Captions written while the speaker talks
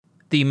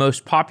The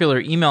most popular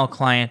email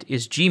client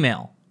is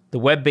Gmail, the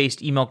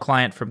web-based email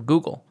client from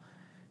Google.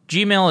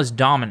 Gmail is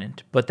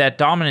dominant, but that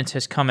dominance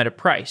has come at a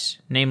price,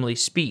 namely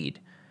speed.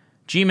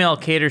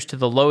 Gmail caters to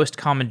the lowest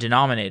common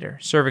denominator,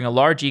 serving a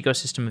large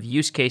ecosystem of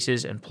use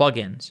cases and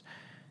plugins.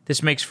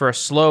 This makes for a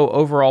slow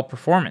overall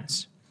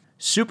performance.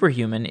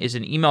 Superhuman is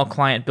an email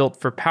client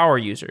built for power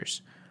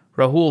users.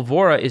 Rahul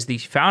Vohra is the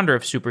founder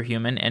of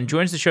Superhuman and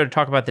joins the show to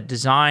talk about the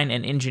design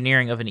and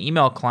engineering of an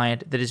email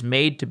client that is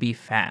made to be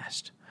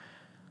fast.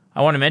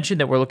 I want to mention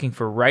that we're looking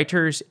for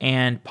writers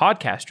and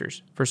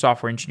podcasters for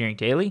Software Engineering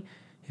Daily.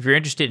 If you're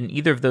interested in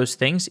either of those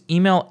things,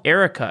 email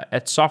Erica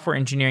at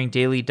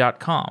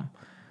softwareengineeringdaily.com.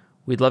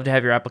 We'd love to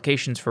have your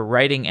applications for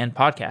writing and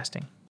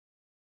podcasting.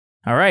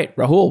 All right,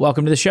 Rahul,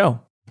 welcome to the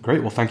show.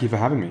 Great. Well, thank you for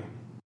having me.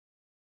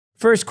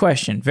 First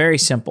question, very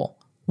simple.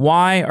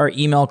 Why are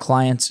email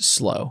clients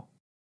slow?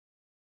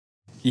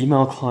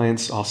 Email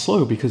clients are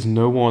slow because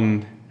no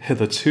one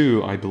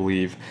hitherto, I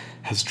believe,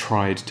 has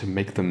tried to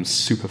make them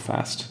super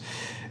fast.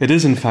 It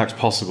is in fact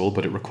possible,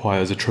 but it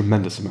requires a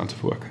tremendous amount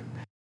of work.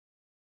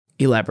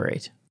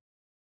 Elaborate.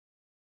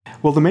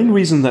 Well, the main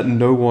reason that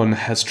no one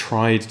has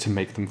tried to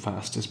make them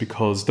fast is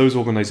because those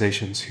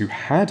organizations who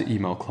had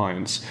email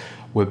clients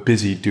were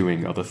busy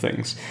doing other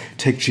things.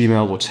 Take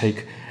Gmail or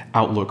take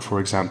Outlook,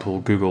 for example,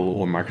 Google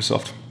or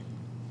Microsoft.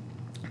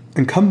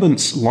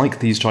 Incumbents like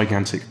these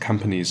gigantic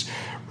companies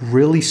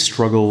really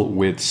struggle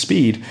with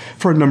speed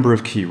for a number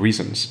of key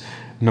reasons.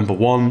 Number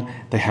one,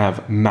 they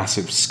have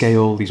massive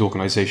scale. These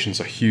organizations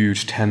are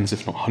huge, tens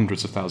if not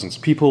hundreds of thousands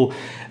of people.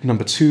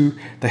 Number two,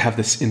 they have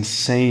this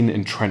insane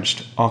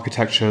entrenched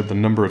architecture. The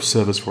number of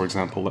servers, for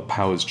example, that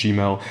powers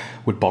Gmail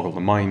would boggle the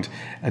mind.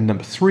 And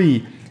number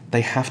three,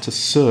 they have to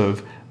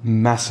serve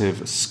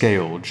massive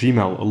scale.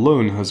 Gmail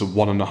alone has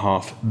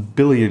 1.5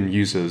 billion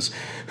users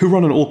who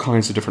run on all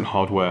kinds of different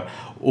hardware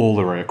all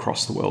the way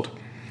across the world.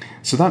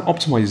 So that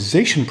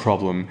optimization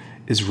problem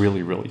is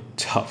really, really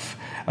tough,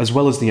 as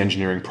well as the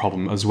engineering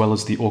problem, as well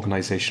as the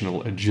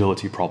organizational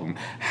agility problem.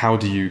 How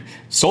do you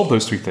solve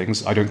those three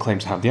things? I don't claim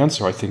to have the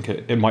answer. I think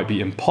it might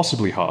be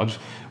impossibly hard,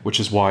 which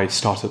is why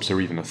startups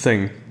are even a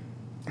thing.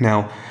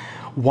 Now,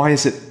 why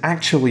is it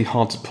actually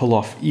hard to pull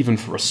off even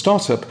for a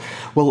startup?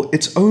 Well,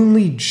 it's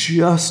only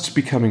just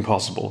becoming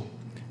possible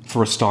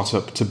for a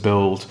startup to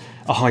build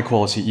a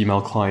high-quality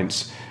email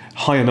client,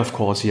 high enough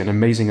quality and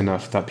amazing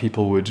enough that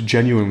people would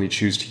genuinely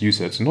choose to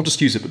use it, and not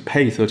just use it, but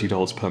pay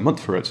 $30 per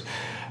month for it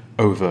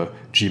over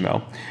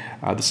Gmail.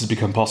 This has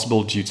become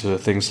possible due to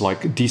things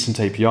like decent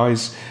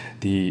APIs.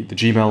 The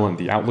Gmail and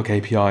the Outlook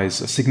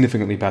APIs are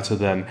significantly better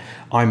than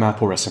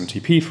IMAP or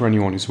SMTP for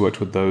anyone who's worked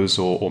with those,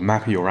 or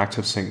MAPI or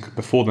ActiveSync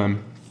before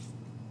them.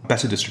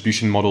 Better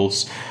distribution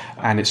models,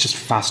 and it's just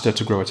faster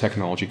to grow a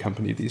technology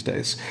company these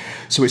days.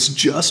 So it's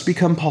just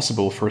become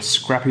possible for a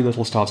scrappy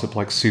little startup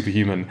like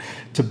Superhuman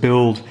to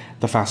build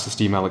the fastest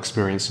email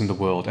experience in the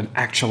world and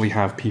actually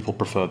have people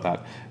prefer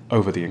that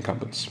over the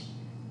incumbents.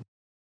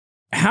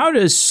 How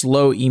does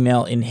slow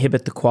email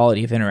inhibit the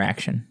quality of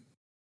interaction?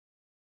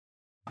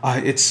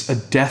 It's a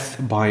death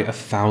by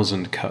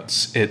 1,000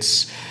 cuts.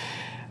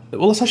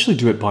 Let's actually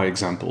do it by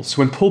example. So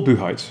when Paul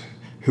Buchheit,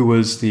 who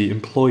was the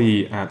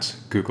employee at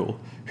Google,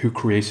 who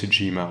created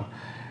Gmail,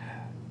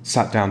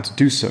 sat down to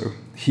do so,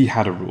 he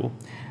had a rule,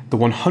 the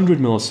 100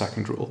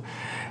 millisecond rule.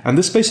 And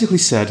this basically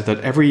said that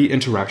every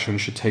interaction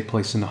should take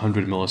place in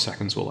 100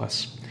 milliseconds or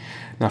less.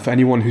 Now, for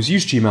anyone who's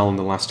used Gmail in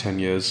the last 10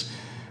 years,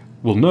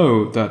 will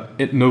know that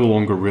it no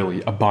longer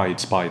really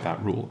abides by that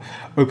rule.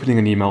 Opening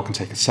an email can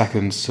take a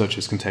second,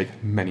 searches can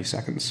take many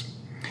seconds.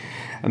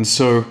 And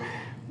so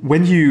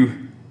when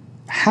you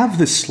have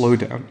this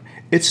slowdown,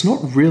 it's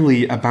not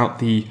really about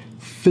the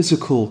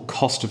physical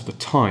cost of the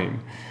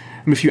time.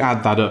 I mean, if you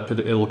add that up,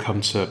 it'll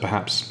come to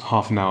perhaps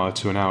half an hour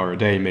to an hour a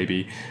day,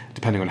 maybe,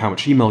 depending on how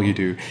much email you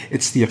do.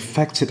 It's the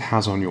effect it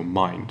has on your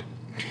mind.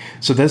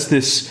 So there's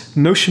this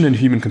notion in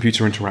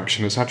human-computer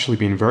interaction, it's actually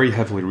been very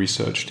heavily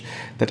researched,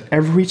 that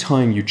every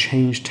time you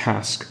change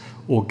task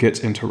or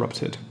get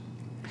interrupted,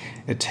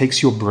 it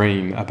takes your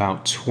brain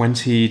about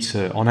 20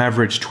 to, on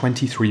average,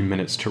 23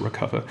 minutes to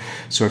recover.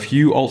 So if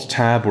you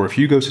Alt-Tab, or if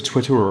you go to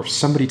Twitter, or if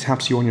somebody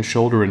taps you on your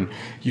shoulder and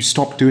you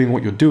stop doing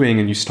what you're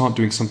doing and you start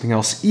doing something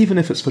else, even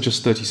if it's for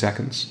just 30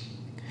 seconds,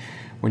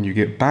 when you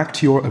get back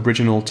to your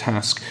original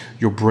task,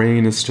 your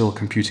brain is still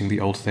computing the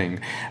old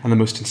thing. And the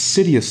most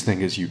insidious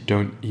thing is you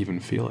don't even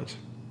feel it.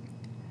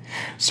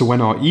 So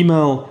when our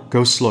email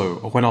goes slow,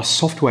 or when our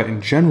software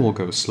in general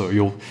goes slow,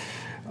 you'll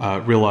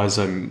realize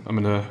I'm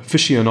an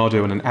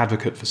aficionado and an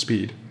advocate for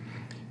speed.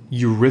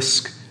 You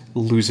risk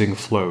losing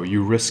flow.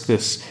 You risk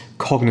this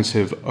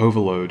cognitive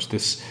overload,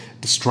 this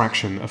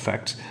distraction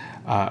effect.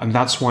 And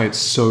that's why it's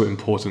so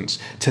important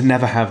to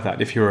never have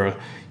that. If you're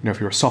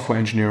a software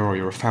engineer or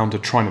you're a founder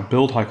trying to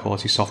build high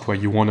quality software,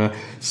 you want to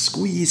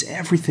squeeze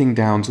everything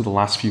down to the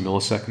last few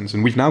milliseconds.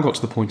 And we've now got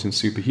to the point in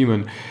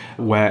Superhuman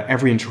where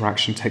every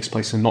interaction takes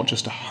place in not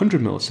just 100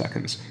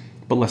 milliseconds,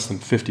 but less than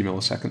 50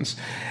 milliseconds.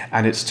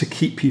 And it's to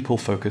keep people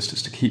focused,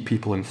 it's to keep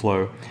people in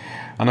flow.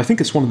 And I think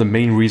it's one of the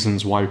main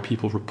reasons why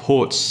people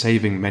report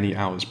saving many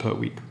hours per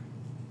week.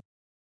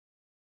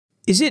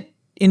 Is it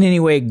in any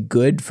way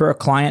good for a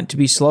client to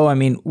be slow? I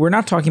mean, we're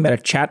not talking about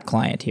a chat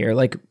client here.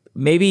 Like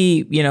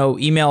maybe,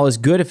 email is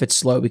good if it's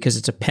slow because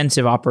it's a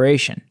pensive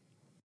operation.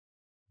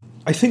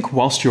 I think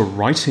whilst you're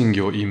writing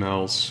your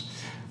emails,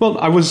 well,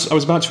 I was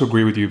about to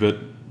agree with you, but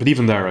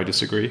even there I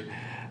disagree.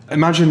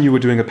 Imagine you were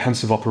doing a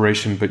pensive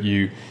operation, but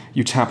you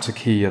tapped a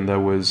key and there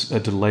was a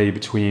delay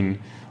between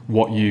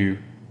what you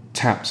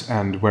tapped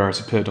and where it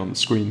appeared on the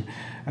screen.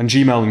 And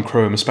Gmail and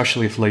Chrome,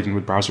 especially if laden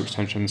with browser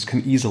extensions,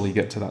 can easily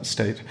get to that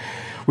state.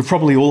 We've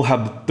probably all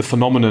had the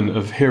phenomenon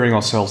of hearing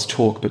ourselves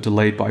talk but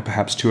delayed by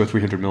perhaps 200 or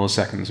 300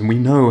 milliseconds, and we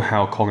know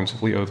how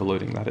cognitively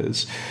overloading that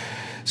is.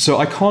 So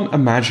I can't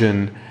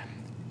imagine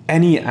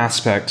any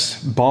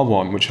aspect, bar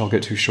one, which I'll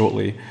get to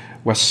shortly,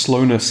 where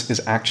slowness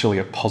is actually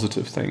a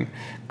positive thing,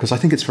 because I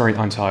think it's very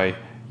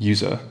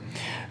anti-user.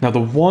 Now,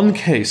 the one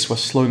case where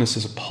slowness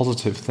is a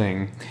positive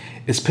thing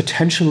is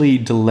potentially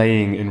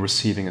delaying in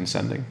receiving and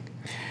sending.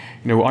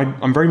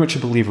 I'm very much a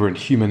believer in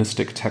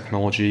humanistic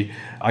technology.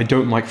 I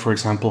don't like, for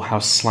example, how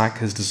Slack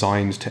is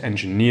designed to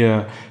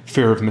engineer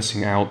fear of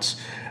missing out.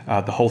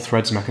 The whole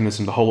threads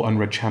mechanism, the whole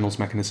unread channels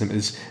mechanism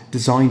is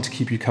designed to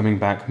keep you coming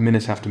back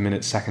minute after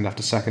minute, second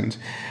after second.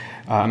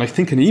 And I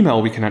think in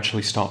email we can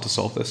actually start to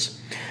solve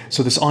this.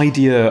 So this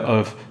idea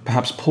of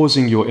perhaps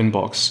pausing your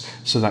inbox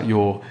so that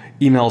your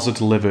emails are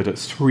delivered at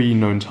 3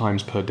 known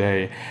times per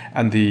day,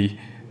 and the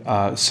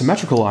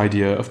symmetrical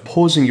idea of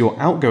pausing your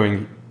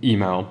outgoing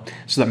email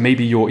so that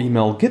maybe your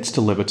email gets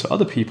delivered to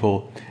other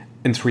people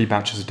in 3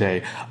 batches a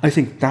day. I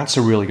think that's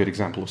a really good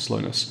example of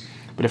slowness.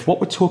 But if what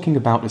we're talking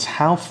about is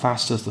how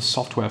fast does the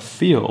software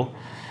feel,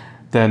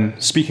 then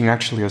speaking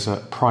actually as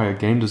a prior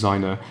game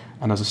designer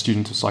and as a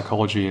student of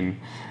psychology in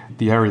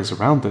the areas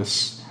around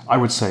this, I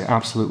would say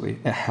absolutely,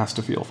 it has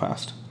to feel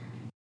fast.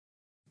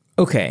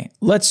 Okay,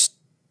 let's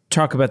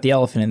talk about the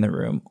elephant in the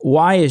room.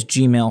 Why is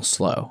Gmail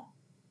slow?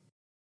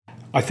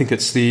 I think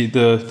it's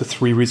the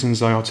 3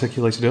 reasons I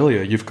articulated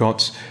earlier. You've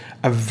got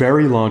a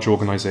very large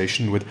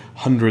organization with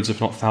hundreds,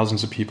 if not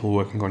thousands of people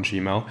working on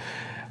Gmail.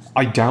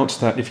 I doubt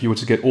that if you were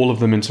to get all of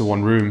them into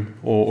one room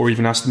or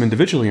even ask them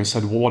individually and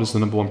said, well, what is the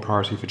number one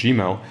priority for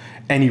Gmail?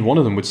 Any one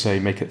of them would say,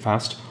 make it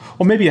fast.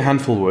 Or maybe a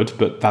handful would,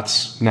 but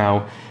that's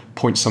now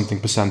point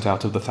something percent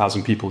out of the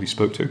 1,000 people you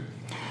spoke to.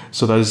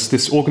 So there's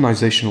this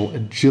organizational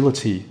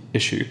agility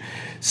issue.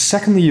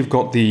 Secondly, you've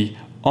got the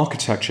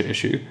architecture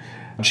issue.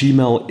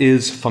 Gmail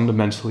is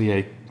fundamentally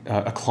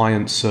a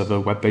client-server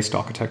web-based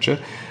architecture.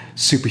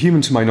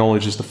 Superhuman, to my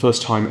knowledge, is the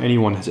first time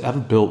anyone has ever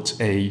built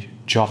a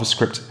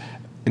JavaScript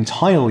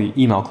entirely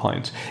email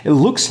client. It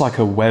looks like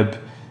a web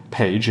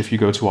page if you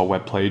go to our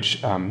web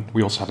page.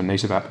 We also have a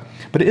native app,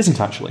 but it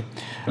isn't actually.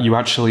 You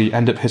actually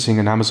end up hitting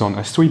an Amazon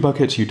S3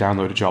 bucket, you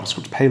download a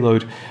JavaScript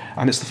payload,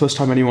 and it's the first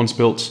time anyone's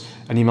built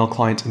an email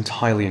client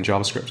entirely in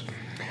JavaScript.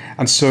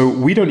 And so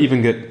we don't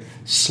even get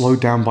slowed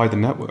down by the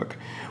network.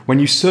 When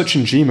you search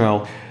in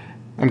Gmail,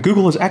 and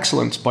Google is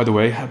excellent, by the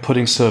way, at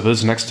putting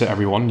servers next to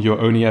everyone. You're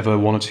only ever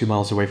 1 or 2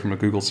 miles away from a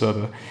Google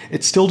server.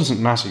 It still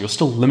doesn't matter. You're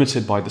still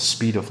limited by the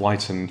speed of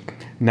light and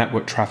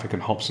network traffic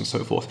and hops and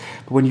so forth.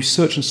 But when you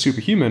search in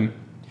Superhuman,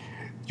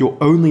 you're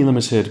only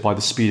limited by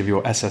the speed of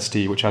your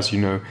SSD, which, as you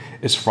know,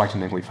 is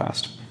frighteningly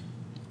fast.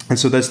 And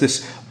so there's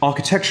this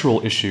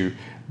architectural issue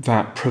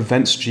that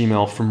prevents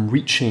Gmail from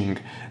reaching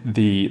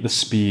the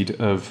speed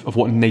of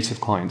what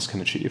native clients can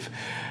achieve.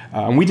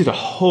 And we did a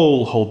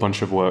whole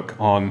bunch of work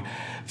on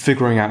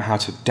figuring out how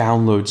to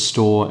download,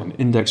 store, and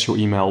index your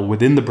email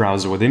within the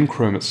browser, within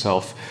Chrome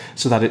itself,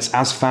 so that it's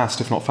as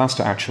fast, if not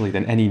faster actually,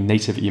 than any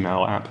native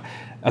email app,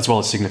 as well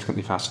as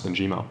significantly faster than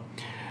Gmail.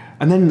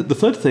 And then the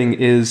third thing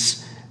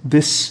is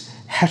this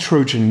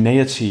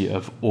heterogeneity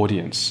of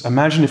audience.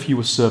 Imagine if you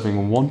were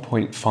serving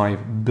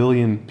 1.5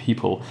 billion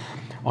people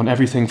on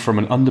everything from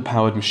an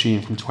underpowered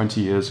machine from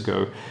 20 years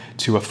ago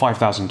to a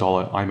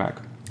 $5,000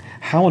 iMac.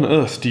 How on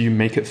earth do you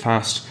make it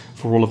fast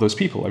for all of those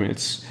people? I mean,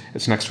 it's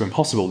next to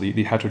impossible.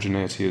 The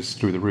heterogeneity is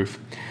through the roof.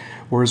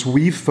 Whereas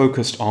we've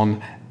focused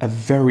on a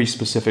very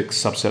specific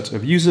subset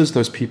of users,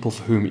 those people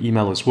for whom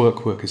email is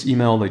work is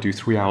email. They do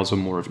 3 hours or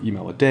more of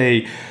email a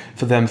day.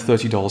 For them,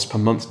 $30 per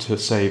month to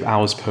save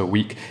hours per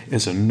week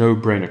is a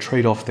no-brainer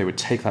trade-off. They would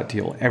take that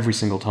deal every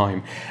single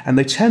time. And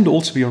they tend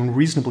all to be on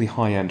reasonably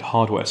high-end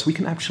hardware. So we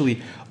can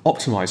actually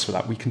optimize for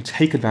that. We can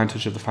take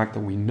advantage of the fact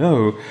that we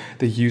know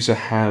the user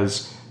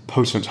has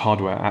potent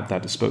hardware at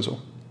their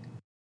disposal.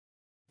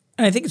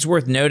 And I think it's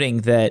worth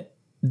noting that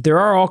there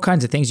are all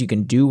kinds of things you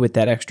can do with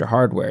that extra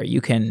hardware.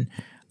 You can,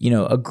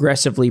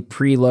 aggressively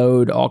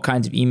preload all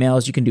kinds of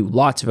emails. You can do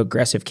lots of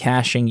aggressive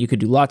caching. You could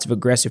do lots of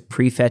aggressive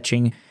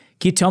prefetching.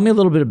 Can you tell me a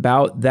little bit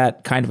about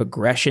that kind of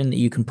aggression that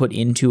you can put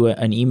into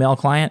an email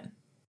client?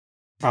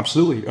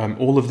 Absolutely.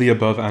 All of the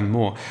above and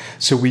more.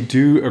 So we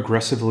do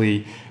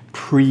aggressively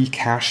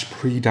pre-cache,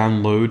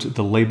 pre-download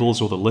the labels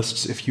or the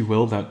lists, if you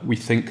will, that we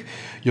think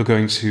you're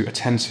going to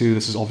attend to.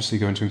 This is obviously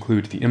going to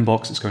include the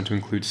inbox. It's going to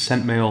include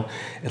sent mail.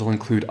 It'll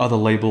include other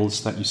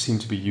labels that you seem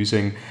to be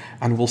using,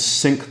 and we'll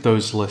sync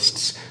those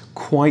lists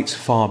quite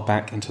far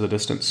back into the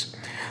distance.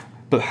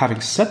 But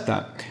having said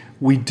that,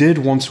 we did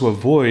want to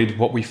avoid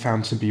what we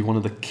found to be one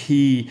of the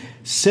key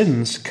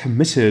sins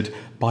committed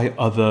by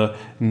other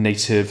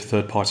native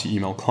third-party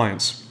email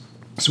clients.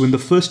 So in the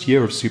first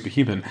year of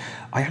Superhuman,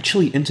 I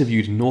actually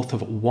interviewed north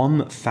of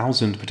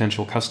 1,000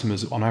 potential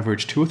customers, on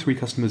average 2 or 3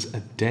 customers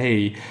a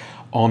day,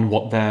 on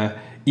what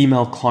their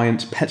email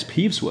client pet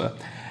peeves were.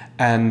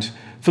 And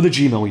for the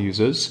Gmail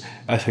users,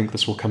 I think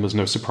this will come as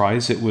no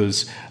surprise. It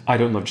was, I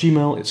don't love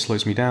Gmail, it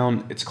slows me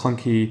down, it's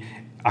clunky,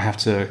 I have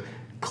to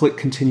click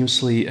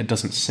continuously, it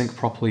doesn't sync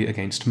properly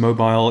against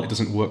mobile, it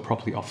doesn't work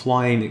properly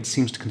offline, it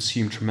seems to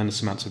consume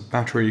tremendous amounts of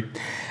battery.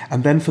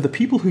 And then for the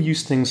people who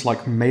use things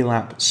like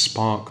MailApp,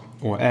 Spark,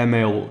 or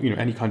Airmail,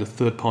 any kind of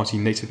third-party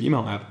native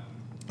email app,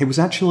 it was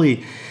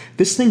actually,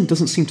 this thing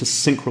doesn't seem to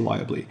sync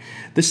reliably.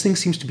 This thing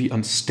seems to be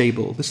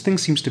unstable. This thing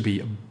seems to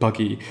be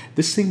buggy.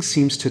 This thing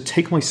seems to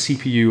take my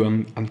CPU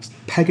and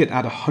peg it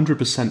at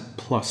 100%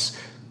 plus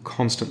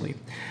constantly.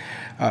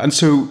 And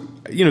so,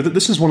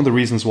 this is one of the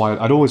reasons why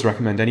I'd always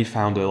recommend any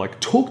founder,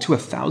 talk to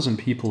 1,000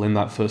 people in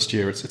that first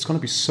year. It's going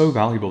to be so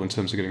valuable in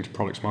terms of getting to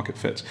product market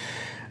fit.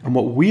 And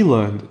what we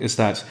learned is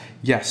that,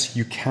 yes,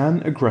 you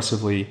can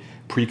aggressively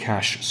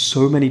pre-cache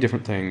so many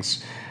different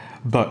things,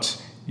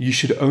 but you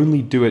should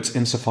only do it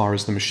insofar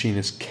as the machine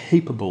is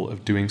capable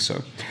of doing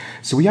so.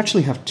 So we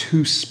actually have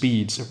 2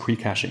 speeds of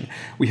pre-caching.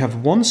 We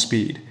have one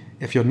speed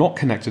if you're not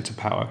connected to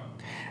power,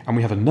 and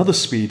we have another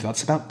speed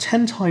that's about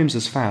 10 times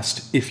as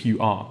fast if you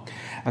are.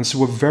 And so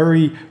we're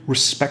very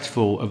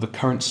respectful of the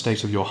current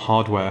state of your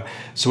hardware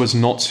so as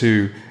not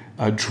to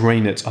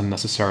drain it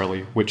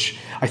unnecessarily, which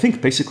I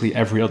think basically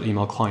every other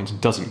email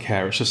client doesn't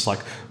care. It's just like,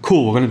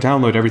 cool, we're going to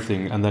download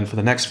everything, and then for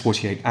the next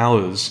 48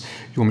 hours,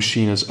 your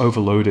machine is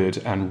overloaded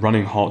and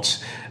running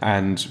hot,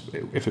 and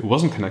if it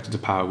wasn't connected to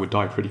power, would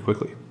die pretty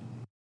quickly.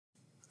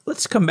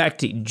 Let's come back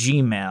to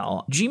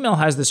Gmail. Gmail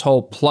has this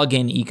whole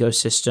plugin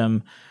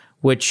ecosystem,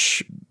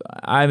 which,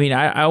 I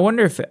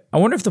wonder if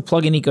the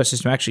plugin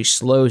ecosystem actually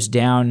slows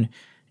down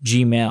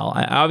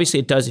Gmail. Obviously,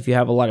 it does if you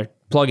have a lot of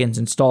plugins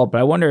installed, but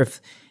I wonder if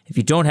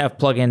you don't have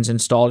plugins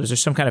installed, is there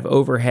some kind of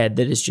overhead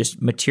that is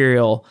just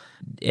material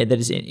that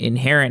is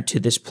inherent to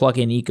this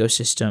plugin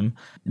ecosystem?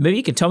 Maybe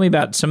you can tell me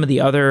about some of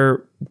the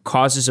other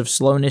causes of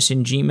slowness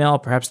in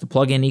Gmail, perhaps the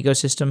plugin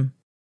ecosystem?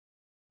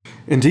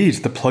 Indeed,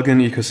 the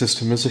plugin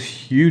ecosystem is a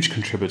huge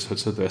contributor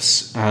to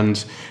this,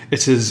 and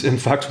it is in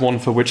fact one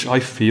for which I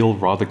feel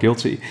rather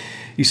guilty.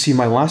 You see,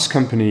 my last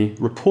company,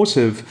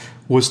 Reportive,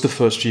 was the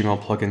first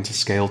Gmail plugin to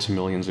scale to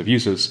millions of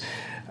users.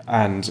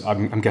 And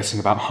I'm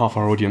guessing about half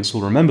our audience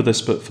will remember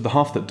this, but for the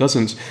half that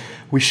doesn't,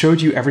 we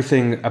showed you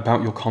everything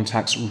about your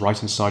contacts right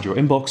inside your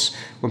inbox.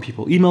 When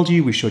people emailed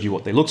you, we showed you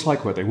what they looked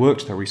like, where they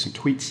worked, their recent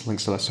tweets,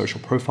 links to their social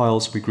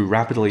profiles. We grew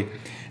rapidly,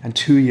 and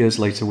 2 years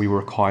later, we were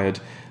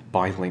acquired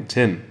by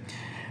LinkedIn.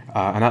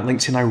 And at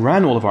LinkedIn, I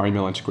ran all of our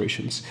email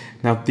integrations.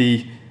 Now,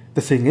 the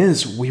thing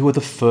is, we were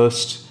the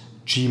first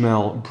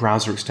Gmail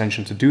browser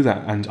extension to do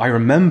that. And I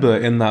remember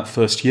in that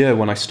first year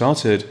when I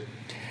started,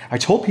 I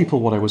told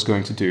people what I was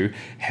going to do.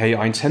 Hey,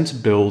 I intend to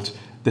build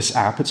this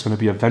app. It's going to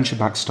be a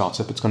venture-backed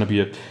startup. It's going to be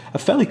a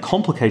fairly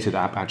complicated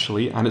app,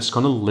 actually, and it's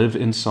going to live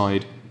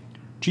inside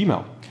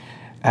Gmail.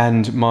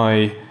 And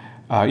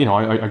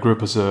I grew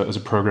up as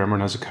a programmer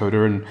and as a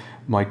coder, and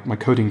my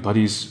coding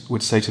buddies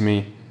would say to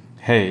me,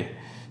 hey,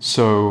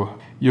 so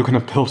you're going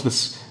to build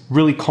this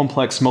really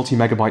complex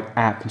multi-megabyte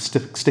app and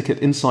stick it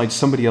inside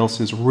somebody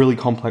else's really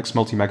complex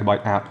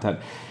multi-megabyte app that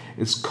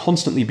is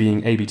constantly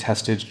being A/B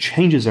tested,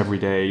 changes every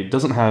day,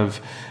 doesn't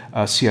have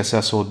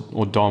CSS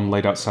or DOM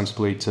laid out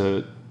sensibly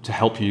to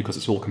help you because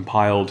it's all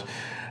compiled,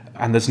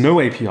 and there's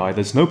no API,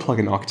 there's no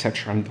plugin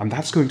architecture, and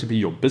that's going to be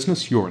your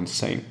business. You're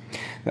insane.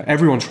 Now,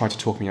 everyone tried to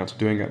talk me out of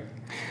doing it.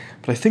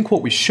 But I think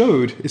what we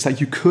showed is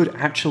that you could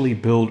actually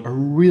build a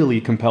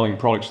really compelling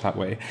product that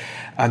way.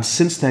 And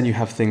since then, you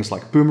have things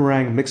like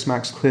Boomerang,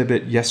 Mixmax,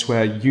 Clearbit,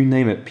 Yesware, you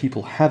name it,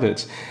 people have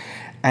it.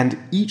 And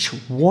each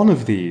one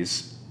of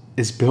these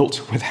is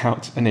built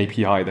without an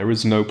API. There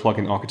is no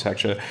plugin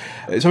architecture.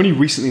 It's only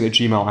recently that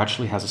Gmail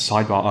actually has a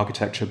sidebar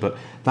architecture, but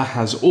that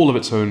has all of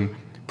its own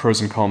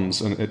pros and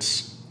cons, and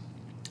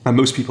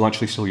most people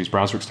actually still use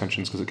browser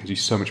extensions because it gives you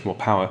so much more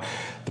power.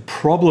 The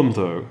problem,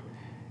 though,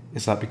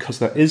 is that because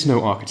there is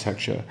no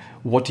architecture,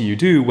 what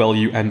do? Well,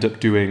 you end up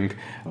doing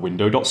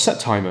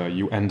window.setTimer.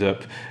 You end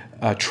up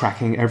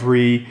tracking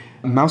every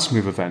mouse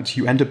move event.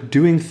 You end up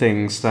doing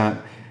things that,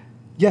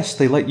 yes,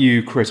 they let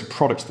you create a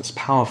product that's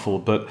powerful,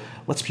 but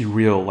let's be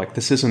real,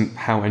 this isn't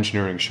how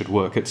engineering should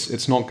work.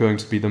 It's not going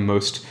to be the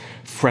most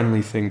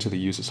friendly thing to the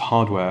user's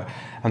hardware.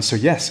 And so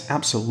yes,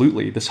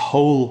 absolutely, this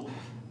whole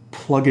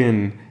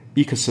plugin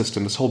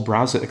ecosystem, this whole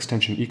browser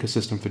extension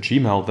ecosystem for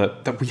Gmail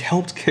that we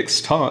helped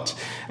kickstart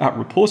at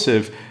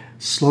Reportive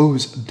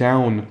slows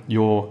down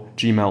your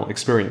Gmail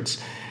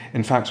experience.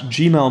 In fact,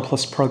 Gmail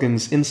plus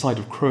plugins inside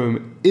of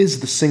Chrome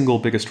is the single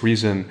biggest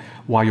reason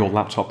why your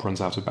laptop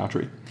runs out of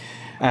battery.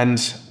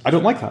 And I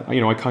don't like that.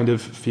 I kind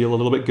of feel a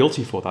little bit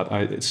guilty for that.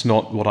 It's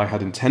not what I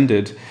had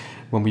intended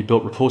when we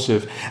built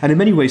Reportive. And in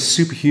many ways,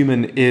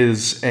 Superhuman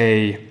is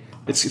a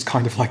It's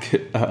kind of like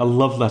a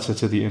love letter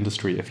to the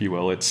industry, if you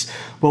will. It's,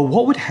 well,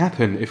 what would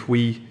happen if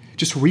we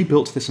just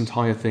rebuilt this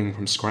entire thing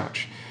from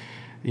scratch?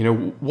 You know,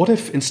 what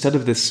if instead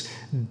of this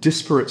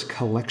disparate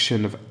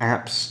collection of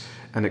apps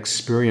and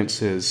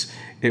experiences,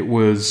 it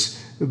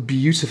was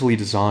beautifully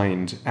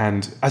designed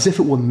and as if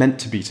it were meant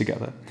to be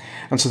together?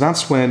 And so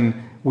that's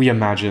when we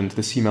imagined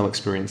this email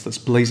experience that's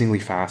blazingly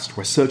fast,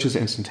 where searches are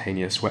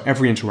instantaneous, where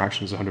every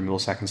interaction is 100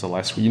 milliseconds or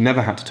less, where you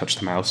never had to touch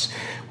the mouse,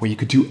 where you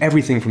could do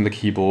everything from the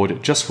keyboard,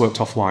 it just worked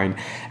offline,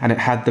 and it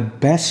had the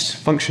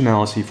best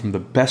functionality from the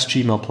best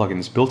Gmail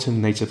plugins built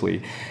in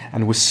natively,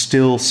 and was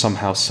still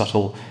somehow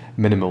subtle,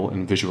 minimal,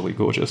 and visually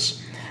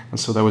gorgeous. And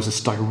so there was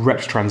this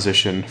direct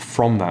transition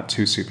from that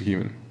to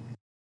Superhuman.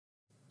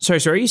 Sorry,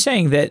 so are you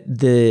saying that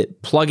the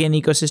plugin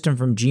ecosystem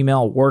from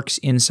Gmail works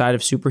inside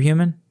of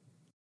Superhuman?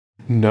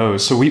 No,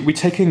 so we're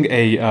taking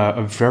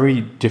a very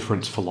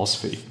different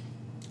philosophy.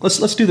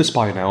 Let's do this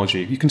by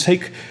analogy. You can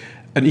take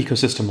an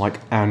ecosystem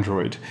like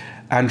Android.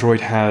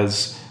 Android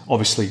has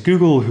obviously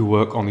Google, who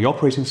work on the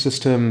operating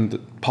system, the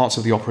parts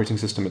of the operating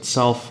system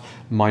itself,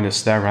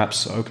 minus their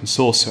apps are open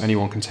source, so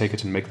anyone can take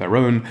it and make their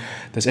own.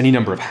 There's any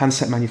number of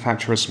handset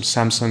manufacturers, from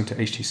Samsung to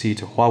HTC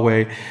to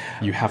Huawei.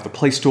 You have the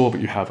Play Store,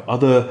 but you have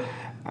other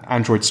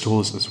Android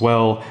stores as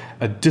well,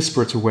 a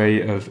disparate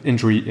array of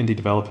indie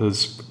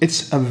developers.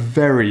 It's a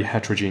very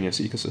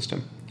heterogeneous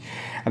ecosystem.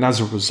 And as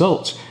a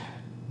result,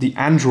 the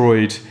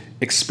Android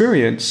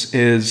experience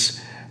is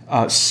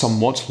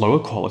somewhat lower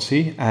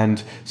quality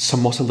and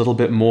somewhat a little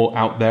bit more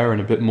out there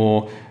and a bit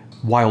more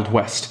Wild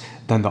West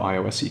than the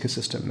iOS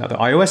ecosystem. Now, the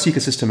iOS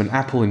ecosystem and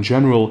Apple in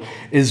general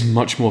is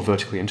much more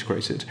vertically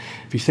integrated.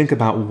 If you think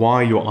about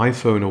why your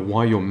iPhone or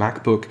why your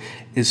MacBook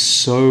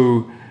is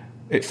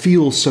it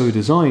feels so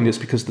designed, it's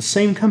because the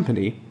same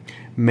company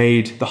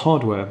made the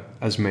hardware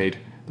as made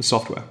the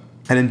software.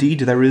 And indeed,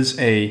 there is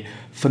a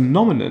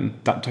phenomenon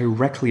that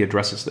directly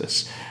addresses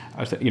this.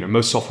 I think,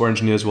 most software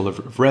engineers will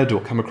have read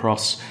or come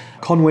across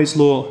Conway's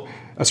Law.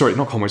 Sorry,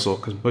 not Conway's Law,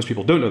 because most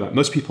people don't know that.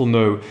 Most people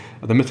know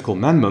The Mythical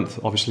Man Month,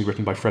 obviously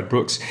written by Fred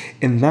Brooks.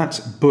 In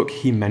that book,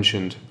 he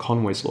mentioned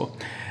Conway's Law.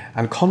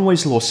 And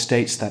Conway's Law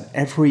states that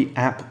every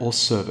app or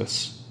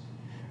service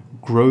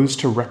grows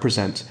to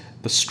represent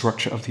the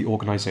structure of the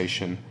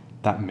organization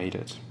that made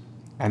it.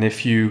 And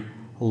if you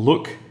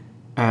look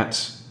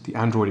at the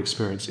Android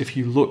experience, if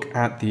you look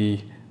at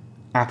the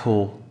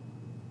Apple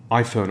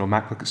iPhone or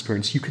MacBook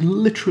experience, you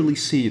can literally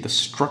see the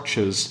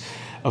structures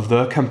of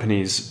their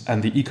companies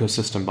and the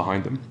ecosystem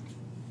behind them.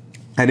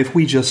 And if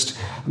we just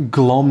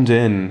glommed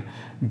in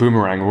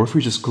Boomerang, or if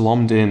we just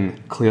glommed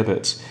in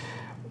Clearbit,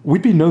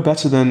 we'd be no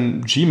better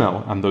than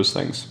Gmail and those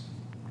things.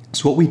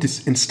 So what we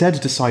instead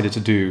decided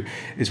to do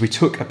is we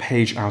took a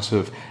page out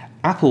of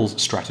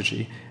Apple's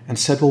strategy and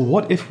said, well,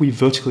 what if we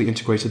vertically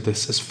integrated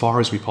this as far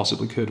as we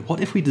possibly could? What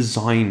if we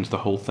designed the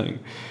whole thing?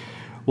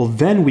 Well,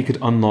 then we could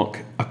unlock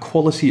a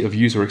quality of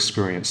user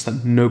experience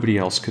that nobody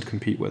else could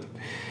compete with.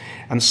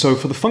 And so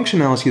for the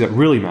functionality that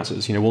really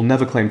matters, we'll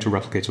never claim to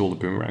replicate all the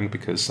Boomerang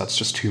because that's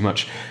just too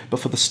much. But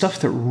for the stuff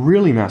that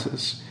really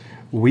matters,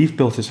 we've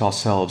built it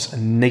ourselves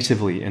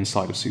natively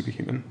inside of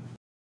Superhuman.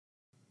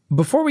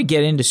 Before we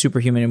get into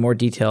Superhuman in more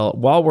detail,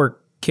 while we're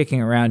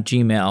kicking around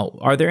Gmail,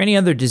 are there any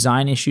other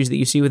design issues that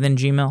you see within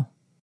Gmail?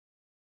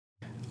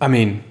 I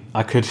mean,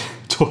 I could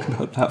talk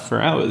about that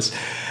for hours.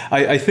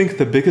 I think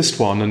the biggest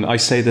one, and I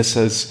say this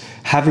as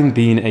having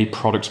been a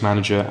product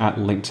manager at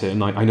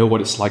LinkedIn, I know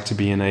what it's like to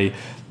be in a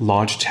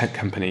large tech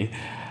company.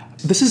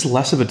 This is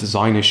less of a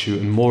design issue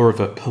and more of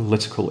a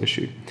political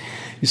issue.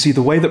 You see,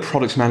 the way that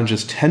product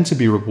managers tend to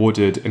be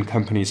rewarded in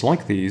companies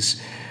like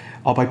these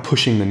are by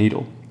pushing the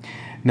needle.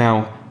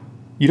 Now,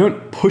 you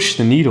don't push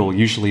the needle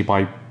usually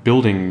by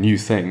building new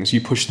things.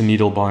 You push the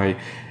needle by,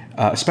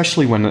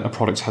 especially when a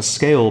product has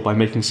scale, by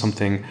making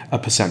something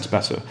 1%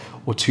 better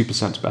or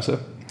 2%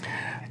 better.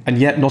 And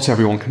yet not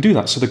everyone can do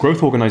that. So the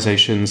growth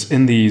organizations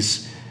in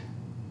these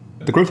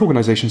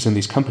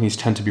companies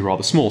tend to be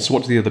rather small. So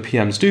what do the other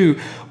PMs do?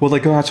 Well, they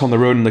go out on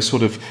their own and they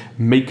sort of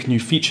make new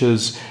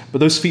features, but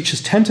those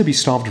features tend to be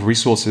starved of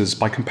resources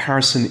by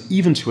comparison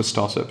even to a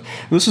startup.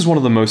 And this is one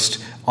of the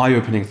most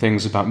eye-opening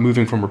things about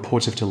moving from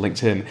Reportive to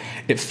LinkedIn.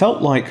 It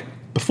felt like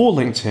before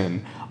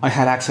LinkedIn, I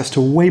had access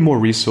to way more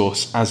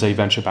resource as a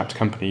venture-backed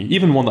company,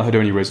 even one that had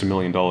only raised $1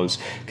 million,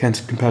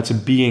 compared to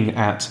being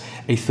at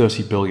a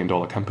 $30 billion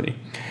company.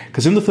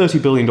 Because in the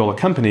 $30 billion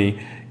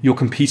company, you're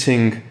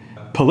competing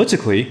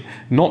politically,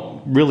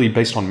 not really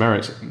based on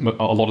merit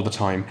a lot of the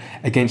time,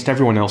 against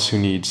everyone else who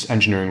needs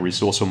engineering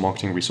resource or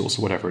marketing resource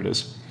or whatever it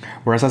is.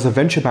 Whereas as a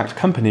venture-backed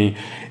company,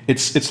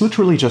 it's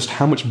literally just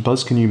how much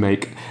buzz can you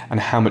make and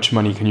how much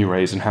money can you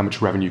raise and how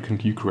much revenue can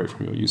you create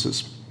from your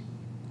users.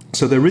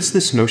 So there is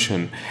this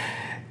notion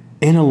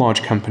in a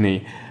large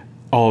company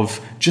of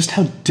just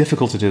how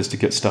difficult it is to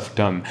get stuff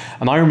done.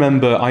 And I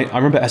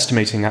remember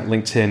estimating at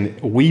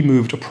LinkedIn, we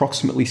moved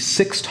approximately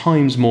 6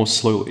 times more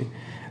slowly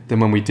than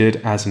when we did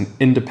as an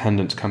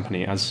independent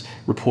company, as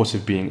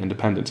reported being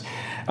independent.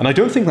 And I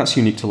don't think that's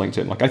unique to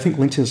LinkedIn. Like, I think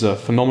LinkedIn is a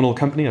phenomenal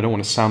company. I don't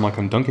want to sound like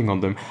I'm dunking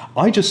on them.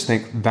 I just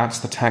think that's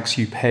the tax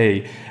you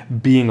pay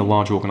being a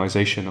large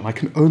organization. And I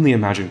can only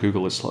imagine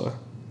Google is slower.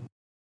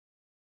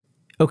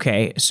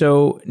 Okay,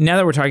 so now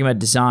that we're talking about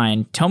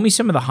design, tell me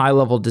some of the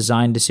high-level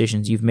design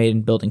decisions you've made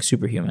in building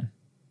Superhuman.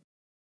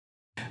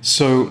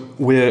 So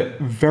we're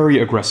very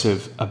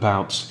aggressive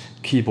about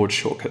keyboard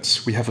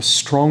shortcuts. We have a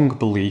strong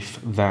belief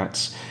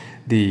that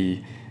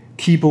the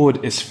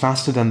keyboard is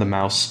faster than the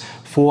mouse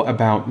for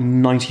about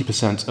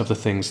 90% of the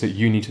things that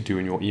you need to do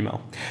in your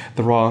email.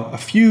 There are a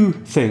few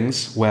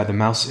things where the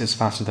mouse is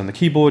faster than the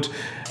keyboard,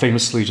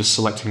 famously just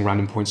selecting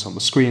random points on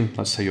the screen.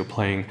 Let's say you're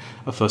playing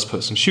a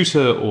first-person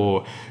shooter,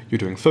 or you're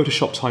doing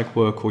Photoshop type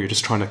work, or you're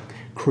just trying to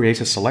create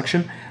a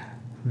selection.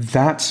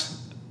 That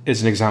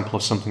is an example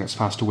of something that's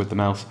faster with the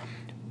mouse,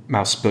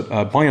 but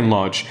by and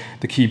large,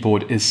 the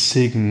keyboard is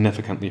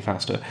significantly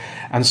faster.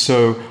 And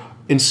so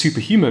in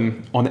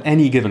Superhuman, on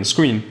any given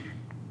screen,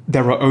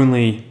 there are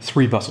only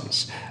 3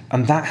 buttons.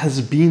 And that has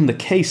been the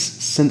case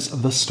since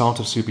the start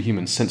of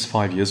Superhuman, since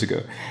 5 years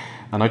ago.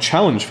 And I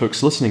challenge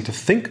folks listening to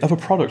think of a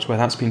product where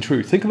that's been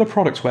true. Think of a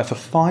product where for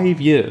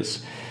 5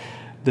 years,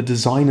 the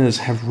designers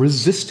have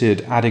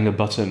resisted adding a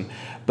button,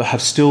 but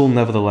have still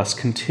nevertheless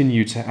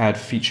continued to add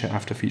feature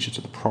after feature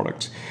to the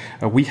product.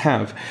 We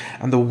have,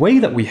 and the way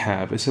that we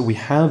have is that we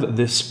have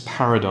this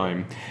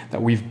paradigm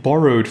that we've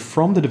borrowed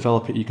from the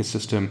developer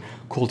ecosystem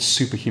called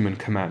Superhuman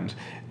Command,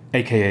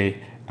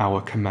 aka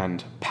our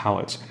command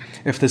palette.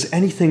 If there's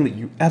anything that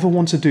you ever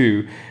want to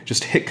do,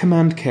 just hit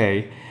Command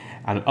K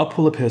and up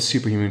will appear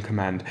Superhuman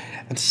Command,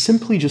 and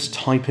simply just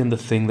type in the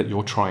thing that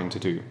you're trying to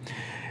do.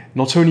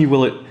 Not only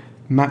will it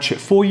match it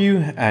for you,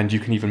 and you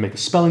can even make a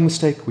spelling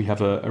mistake. We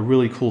have a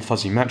really cool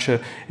fuzzy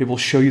matcher. It will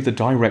show you the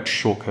direct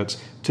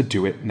shortcut to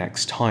do it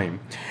next time.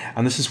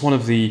 And this is one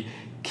of the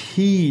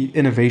key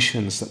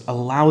innovations that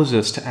allows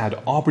us to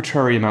add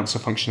arbitrary amounts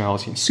of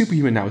functionality. And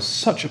Superhuman now is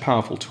such a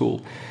powerful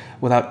tool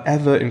without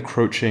ever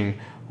encroaching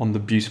on the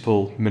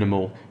beautiful,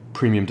 minimal,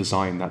 premium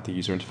design that the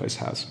user interface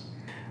has.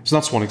 So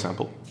that's one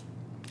example.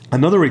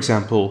 Another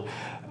example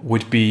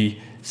would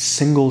be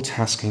single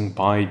tasking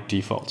by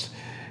default.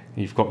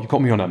 You've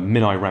got me on a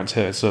mini rant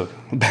here, so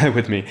bear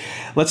with me.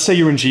 Let's say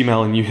you're in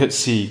Gmail and you hit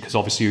C, because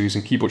obviously you're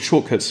using keyboard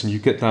shortcuts, and you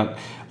get that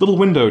little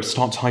window to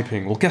start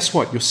typing. Well, guess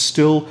what? You're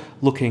still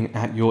looking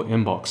at your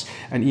inbox.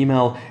 An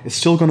email is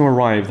still going to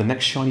arrive. The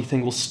next shiny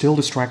thing will still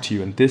distract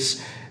you. And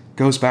this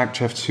goes back,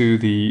 Jeff, to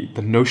the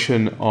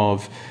notion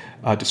of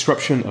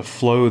disruption of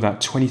flow,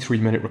 that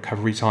 23-minute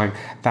recovery time.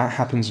 That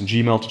happens in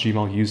Gmail to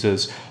Gmail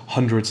users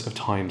hundreds of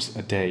times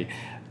a day,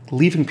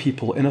 leaving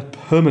people in a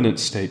permanent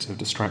state of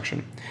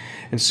distraction.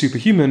 In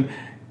Superhuman,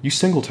 you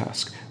single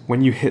task.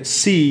 When you hit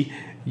C,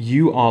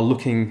 you are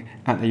looking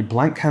at a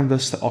blank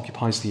canvas that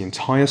occupies the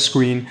entire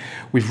screen.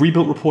 We've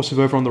rebuilt Reportive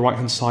over on the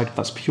right-hand side, but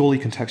that's purely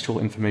contextual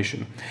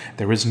information.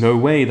 There is no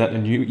way that a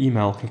new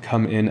email can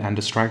come in and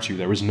distract you.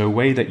 There is no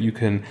way that you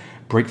can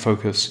break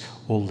focus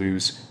or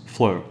lose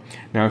flow.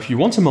 Now, if you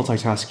want to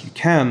multitask, you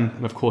can,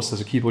 and of course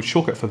there's a keyboard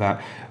shortcut for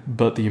that,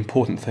 but the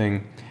important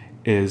thing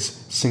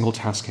is single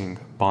tasking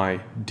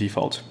by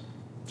default.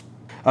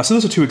 So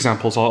those are 2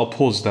 examples. I'll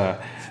pause there.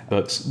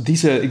 But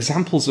these are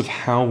examples of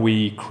how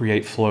we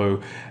create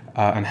flow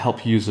and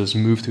help users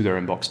move through their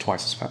inbox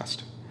twice as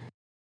fast.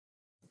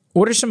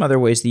 What are some other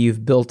ways that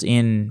you've built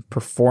in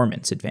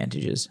performance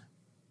advantages?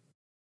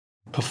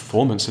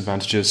 Performance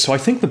advantages. So I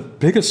think the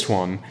biggest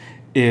one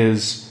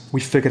is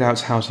we figured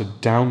out how to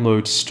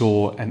download,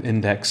 store, and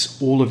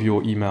index all of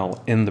your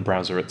email in the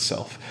browser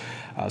itself.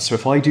 So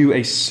if I do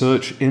a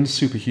search in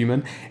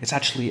Superhuman, it's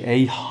actually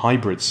a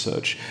hybrid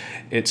search.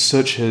 It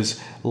searches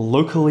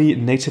locally,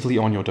 natively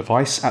on your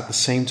device at the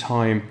same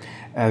time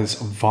as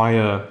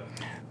via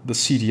the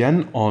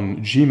CDN on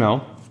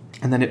Gmail,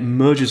 and then it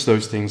merges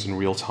those things in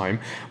real time,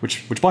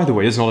 which by the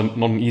way, is not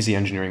an easy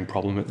engineering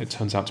problem. It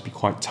turns out to be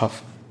quite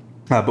tough.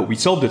 But we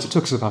solved it. It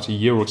took us about a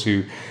year or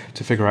 2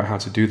 to figure out how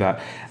to do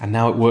that, and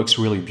now it works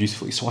really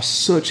beautifully. So our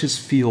searches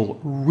feel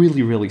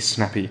really, really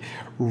snappy,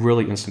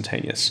 really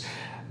instantaneous.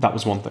 That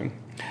was one thing.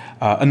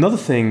 Another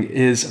thing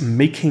is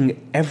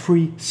making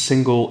every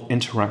single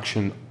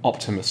interaction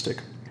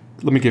optimistic.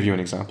 Let me give you an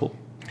example.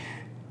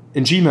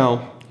 In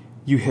Gmail,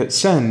 you hit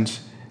send,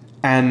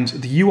 and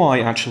the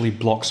UI actually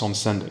blocks on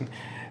sending.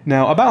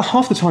 Now, about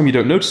half the time you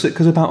don't notice it,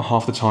 because about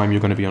half the time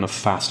you're going to be on a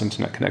fast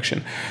internet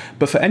connection.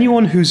 But for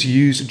anyone who's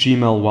used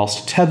Gmail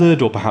whilst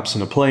tethered, or perhaps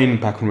in a plane,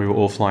 back when we were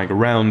all flying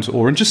around,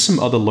 or in just some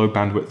other low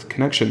bandwidth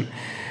connection,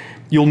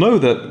 you'll know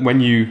that when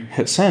you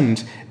hit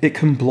send, it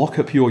can block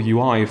up your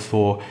UI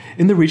for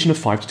in the region of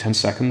 5 to 10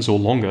 seconds or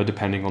longer,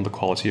 depending on the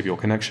quality of your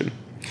connection.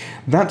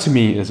 That to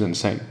me is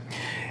insane.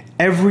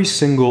 Every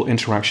single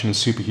interaction in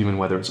Superhuman,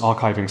 whether it's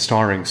archiving,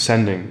 starring,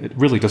 sending, it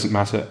really doesn't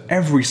matter.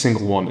 Every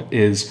single one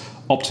is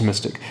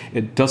optimistic.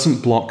 It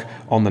doesn't block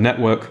on the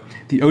network.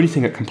 The only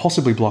thing it can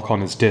possibly block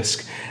on is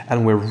disk.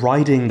 And we're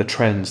riding the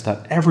trends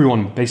that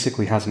everyone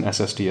basically has an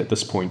SSD at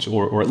this point,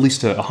 or at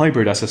least a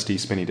hybrid SSD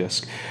spinny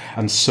disk.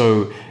 And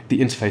so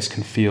the interface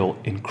can feel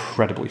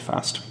incredibly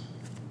fast.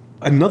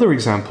 Another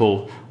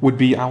example would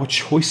be our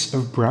choice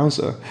of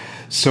browser.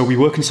 So we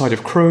work inside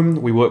of Chrome,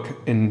 we work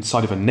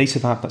inside of a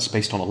native app that's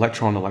based on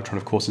Electron. Electron,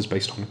 of course, is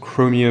based on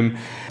Chromium.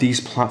 These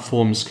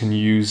platforms can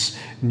use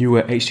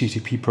newer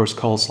HTTP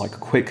protocols like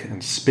Quick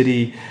and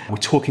Spidey. We're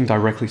talking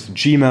directly to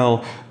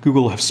Gmail.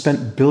 Google have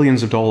spent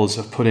billions of dollars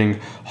of putting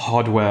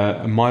hardware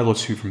a mile or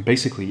two from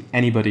basically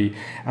anybody.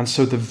 And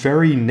so the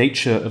very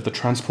nature of the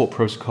transport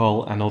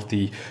protocol and of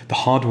the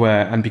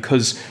hardware, and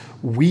because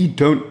we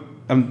don't,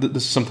 and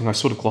this is something I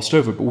sort of glossed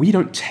over, but we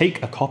don't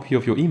take a copy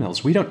of your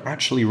emails. We don't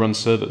actually run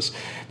servers.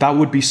 That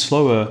would be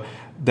slower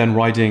than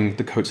riding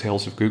the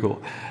coattails of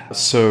Google.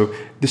 So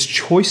this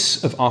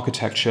choice of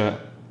architecture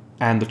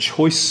and the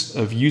choice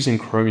of using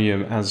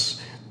Chromium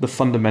as the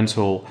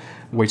fundamental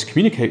way to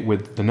communicate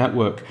with the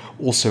network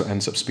also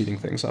ends up speeding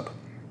things up.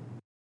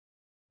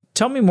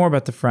 Tell me more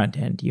about the front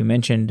end. You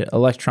mentioned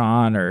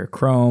Electron or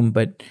Chrome,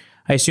 but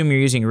I assume you're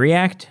using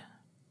React?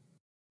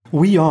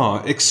 We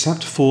are,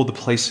 except for the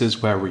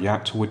places where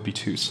React would be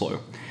too slow.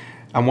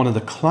 And one of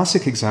the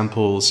classic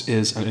examples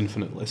is an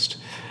infinite list.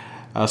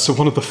 So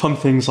one of the fun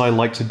things I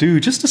like to do,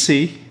 just to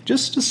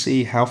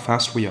see how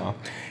fast we are,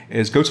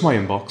 is go to my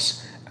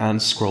inbox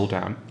and scroll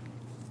down.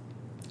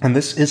 And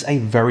this is a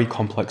very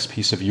complex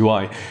piece of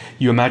UI.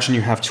 You imagine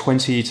you have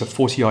 20 to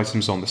 40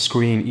 items on the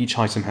screen. Each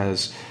item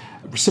has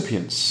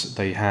recipients.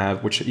 They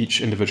have, which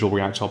each individual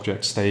React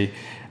objects, they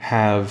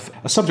have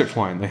a subject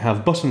line. They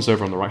have buttons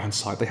over on the right-hand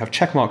side. They have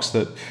check marks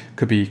that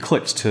could be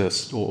clicked to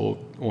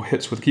or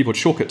hits with a keyboard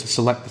shortcut to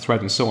select the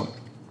thread and so on.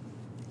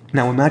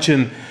 Now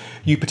imagine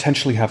you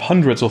potentially have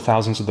hundreds or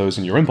thousands of those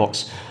in your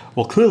inbox.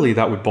 Well, clearly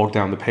that would bog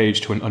down the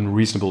page to an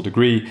unreasonable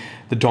degree.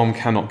 The DOM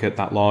cannot get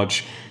that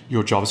large.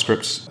 Your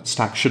JavaScript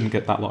stack shouldn't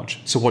get that large.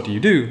 So what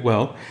do?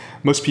 Well,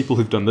 most people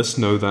who've done this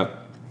know that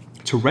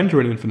to render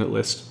an infinite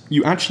list,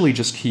 you actually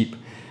just keep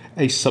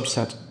a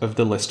subset of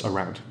the list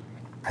around.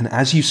 And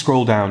as you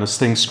scroll down, as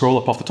things scroll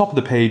up off the top of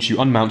the page, you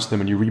unmount them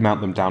and you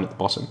remount them down at the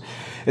bottom.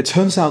 It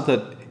turns out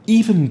that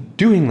even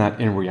doing that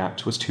in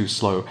React was too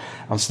slow,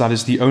 and so that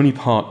is the only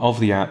part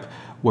of the app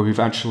where we've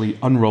actually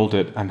unrolled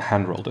it and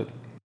hand-rolled it.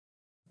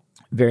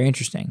 Very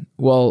interesting.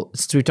 Well,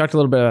 since we talked a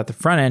little bit about the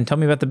front end, tell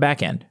me about the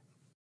back end.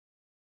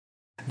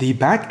 The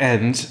back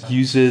end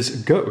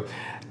uses Go,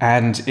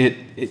 and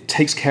it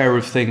takes care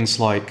of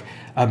things like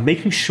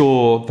making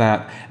sure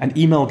that an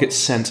email gets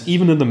sent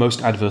even in the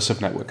most adverse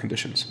of network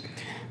conditions.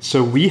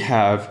 So we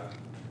have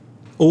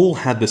all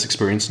had this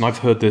experience, and I've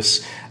heard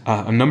this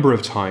a number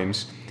of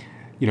times,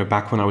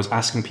 back when I was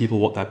asking people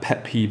what their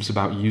pet peeves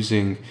about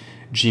using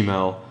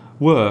Gmail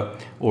were,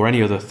 or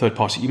any other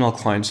third-party email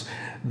clients.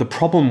 The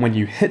problem when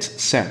you hit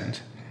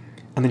send,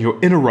 and then you're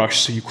in a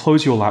rush, so you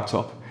close your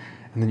laptop,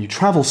 and then you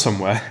travel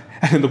somewhere,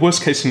 and in the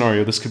worst case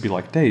scenario, this could be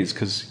like days,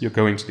 because you're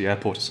going to the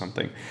airport or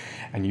something,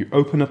 and you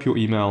open up your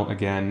email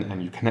again,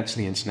 and you connect to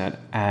the internet,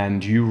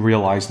 and you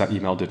realize that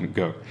email didn't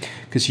go,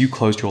 because you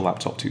closed your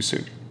laptop too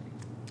soon.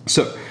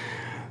 So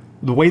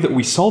the way that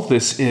we solve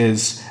this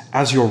is,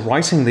 as you're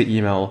writing the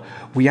email,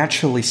 we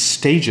actually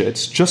stage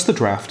it, just the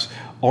draft,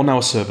 on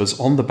our servers,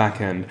 on the back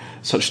end,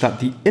 such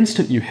that the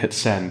instant you hit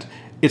send,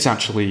 it's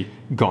actually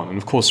gone. And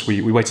of course, we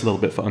wait a little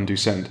bit for undo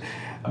send.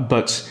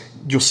 But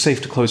you're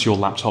safe to close your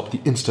laptop the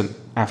instant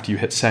after you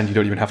hit send. You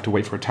don't even have to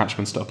wait for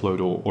attachments to upload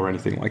or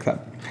anything like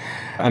that.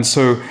 And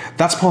so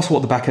that's part of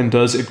what the backend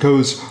does. It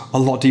goes a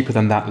lot deeper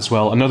than that as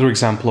well. Another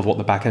example of what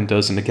the backend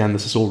does, and again,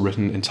 this is all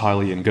written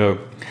entirely in Go,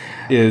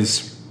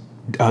 is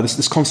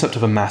this concept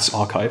of a mass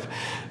archive.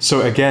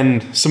 So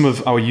again, some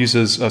of our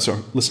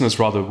listeners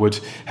would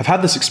have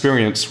had this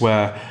experience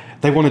where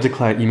they want to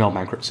declare email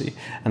bankruptcy.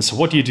 And so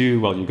what do?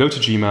 Well, you go to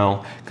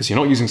Gmail, because you're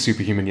not using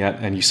Superhuman yet,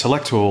 and you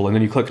select all, and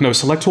then you click, no,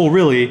 select all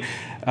really,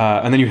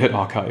 and then you hit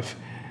archive.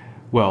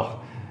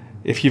 Well,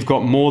 if you've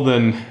got more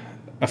than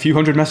a few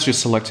hundred messages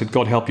selected,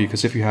 God help you,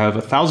 because if you have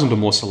 1,000 or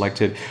more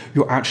selected,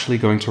 you're actually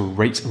going to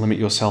rate limit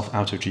yourself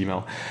out of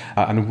Gmail.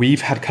 And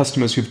we've had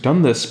customers who've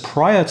done this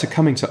prior to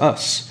coming to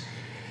us,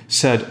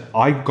 said,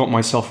 I got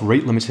myself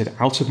rate limited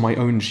out of my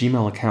own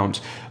Gmail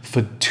account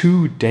for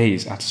 2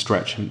 days at a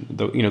stretch. And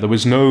there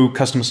was no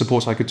customer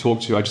support I could talk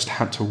to. I just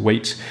had to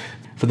wait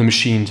for the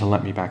machine to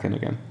let me back in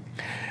again.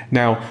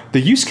 Now, the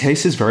use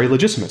case is very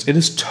legitimate. It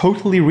is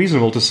totally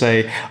reasonable to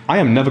say, I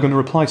am never going to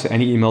reply to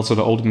any emails that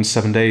are older than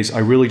 7 days. I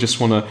really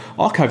just want to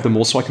archive them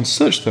all so I can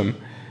search them.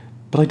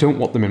 But I don't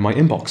want them in my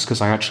inbox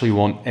because I actually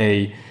want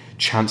a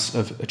chance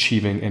of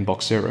achieving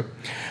inbox zero.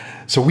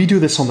 So we do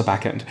this on the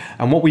back end.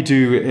 And what we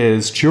do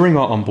is during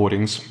our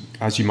onboardings,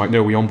 as you might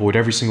know, we onboard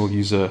every single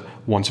user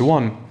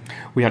one-to-one.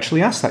 We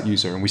actually ask that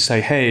user and we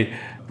say, hey,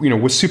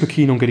 we're super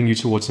keen on getting you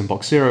towards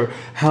inbox zero.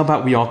 How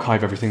about we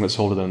archive everything that's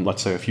older than,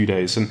 let's say, a few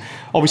days? And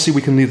obviously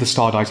we can leave the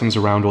starred items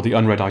around or the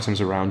unread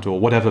items around or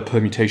whatever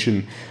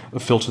permutation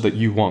of filter that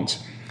you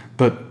want.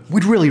 But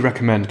we'd really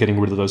recommend getting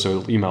rid of those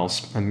old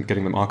emails and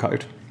getting them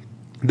archived.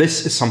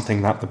 This is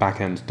something that the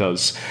backend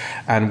does,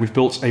 and we've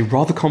built a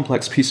rather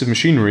complex piece of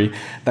machinery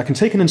that can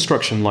take an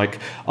instruction like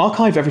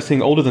archive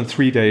everything older than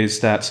 3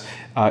 days that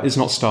is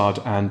not starred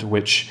and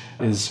which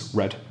is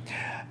read.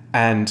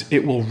 And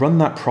it will run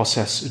that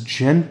process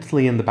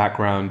gently in the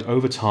background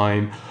over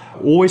time,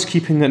 always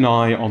keeping an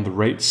eye on the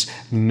rates,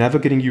 never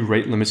getting you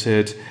rate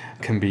limited.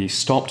 It can be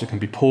stopped, it can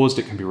be paused,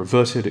 it can be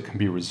reverted, it can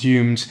be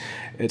resumed.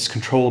 It's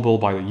controllable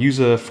by the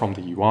user from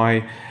the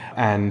UI.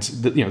 And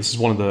this is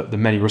one of the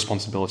many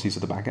responsibilities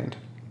of the backend.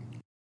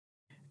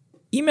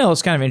 Email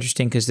is kind of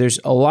interesting because there's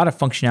a lot of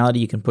functionality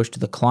you can push to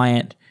the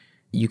client.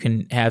 You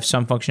can have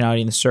some functionality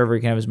in the server.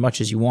 You can have as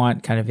much as you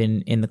want kind of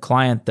in the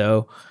client,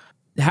 though.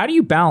 How do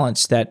you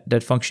balance that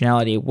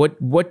functionality?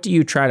 What do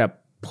you try to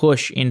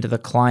push into the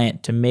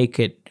client to make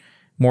it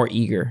more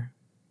eager?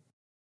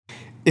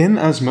 In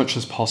as much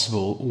as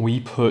possible, we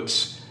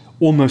put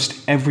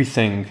almost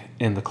everything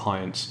in the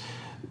client.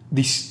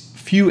 These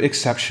few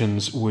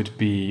exceptions would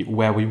be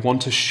where we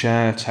want to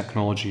share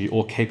technology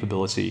or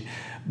capability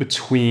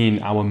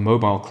between our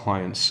mobile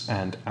clients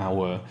and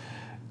our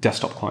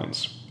desktop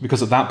clients.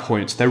 Because at that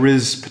point, there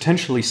is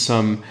potentially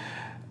some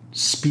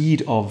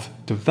speed of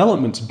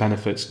development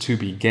benefits to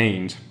be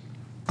gained.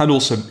 And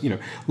also,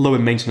 lower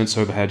maintenance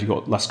overhead, you've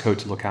got less code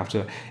to look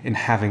after in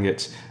having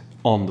it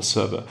on the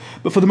server.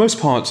 But for the most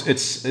part,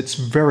 it's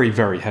very,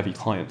 very heavy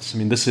clients. I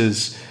mean, this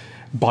is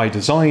by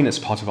design, it's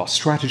part of our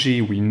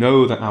strategy. We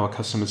know that our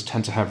customers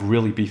tend to have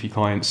really beefy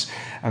clients,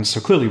 and so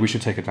clearly we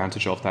should take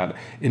advantage of that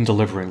in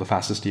delivering the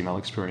fastest email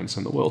experience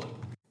in the world.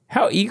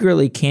 How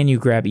eagerly can you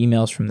grab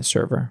emails from the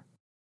server?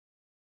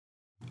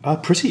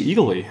 Pretty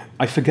eagerly.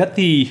 I forget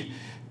the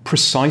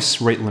precise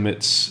rate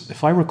limits.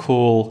 If I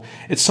recall,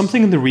 it's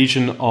something in the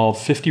region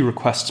of 50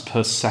 requests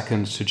per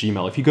second to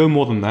Gmail. If you go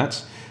more than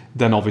that,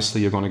 then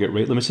obviously you're going to get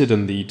rate limited,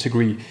 and the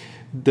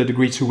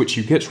degree to which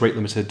you get rate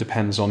limited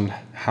depends on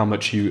how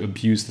much you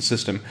abuse the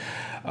system.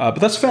 But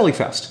that's fairly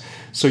fast.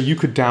 So you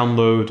could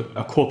download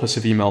a corpus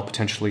of email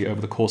potentially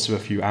over the course of a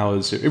few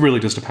hours. It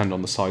really does depend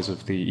on the size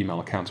of the email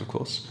account, of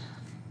course.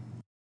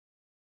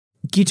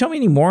 Can you tell me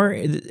any more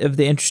of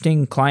the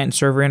interesting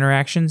client-server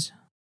interactions?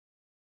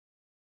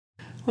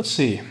 Let's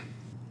see.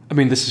 I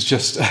mean, this is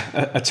just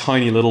a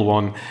tiny little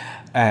one,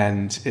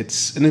 and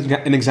it's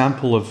an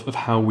example of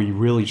how we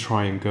really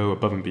try and go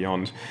above and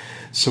beyond.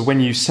 So when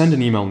you send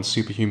an email in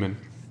Superhuman,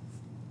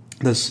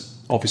 there's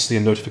obviously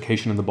a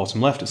notification in the bottom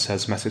left. It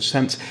says message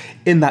sent.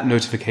 In that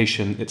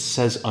notification, it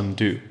says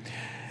undo.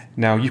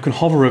 Now, you can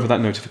hover over that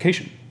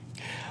notification.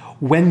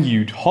 When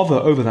you hover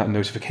over that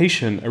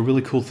notification, a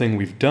really cool thing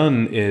we've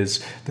done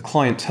is the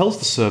client tells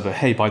the server,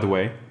 hey, by the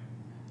way,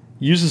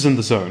 users in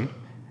the zone,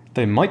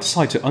 they might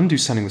decide to undo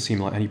sending this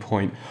email at any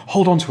point.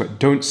 Hold on to it.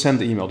 Don't send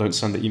the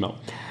email.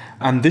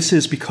 And this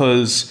is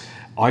because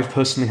I've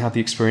personally had the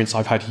experience,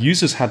 I've had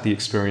users had the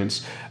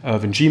experience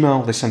of in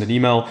Gmail, they send an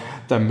email,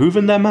 they're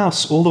moving their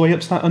mouse all the way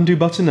up to that undo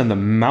button and the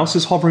mouse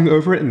is hovering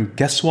over it, and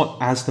guess what?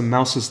 As the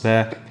mouse is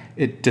there,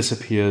 it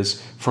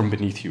disappears from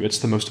beneath you. It's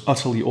the most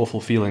utterly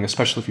awful feeling,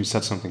 especially if you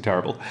said something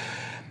terrible.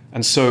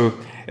 And so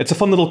it's a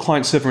fun little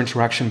client-server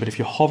interaction, but if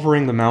you're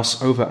hovering the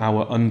mouse over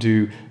our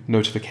undo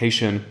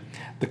notification,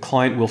 the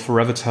client will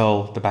forever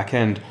tell the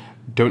backend,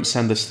 don't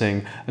send this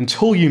thing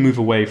until you move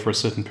away for a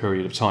certain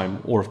period of time,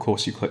 or of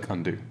course you click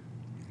undo.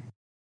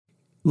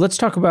 Let's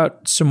talk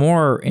about some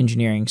more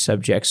engineering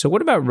subjects. So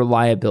what about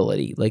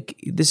reliability?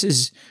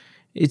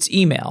 It's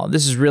email.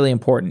 This is really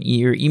important.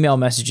 Your email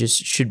messages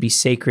should be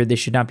sacred. They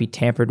should not be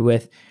tampered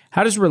with.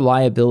 How does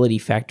reliability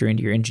factor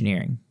into your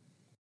engineering?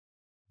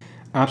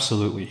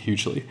 Absolutely,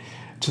 hugely.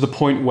 To the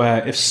point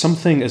where if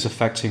something is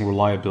affecting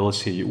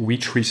reliability, we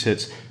treat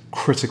it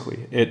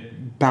critically.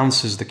 It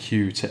bounces the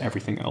queue to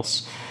everything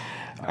else.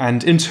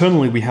 And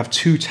internally, we have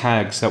 2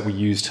 tags that we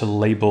use to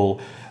label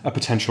a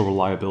potential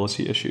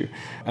reliability issue.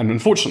 And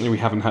unfortunately, we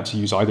haven't had to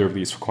use either of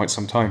these for quite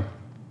some time.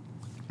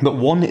 But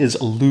one is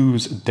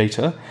lose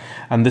data,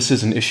 and this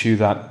is an issue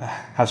that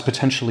has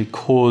potentially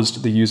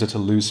caused the user to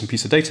lose some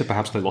piece of data.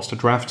 Perhaps they lost a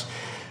draft,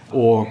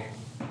 or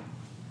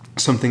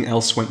something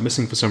else went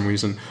missing for some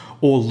reason,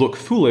 or look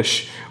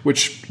foolish,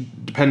 which,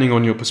 depending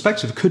on your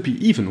perspective, could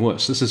be even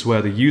worse. This is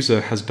where the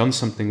user has done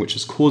something which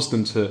has caused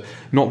them to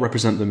not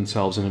represent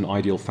themselves in an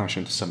ideal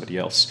fashion to somebody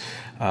else.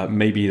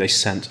 Maybe they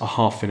sent a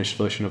half-finished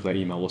version of their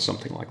email or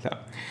something like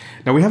that.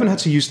 Now, we haven't had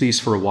to use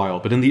these for a while,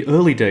 but in the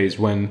early days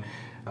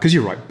because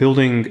you're right,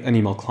 building an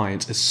email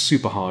client is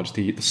super hard.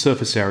 The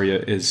surface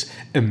area is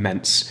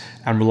immense,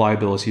 and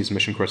reliability is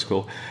mission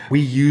critical. We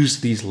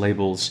used these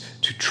labels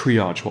to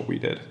triage what we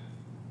did.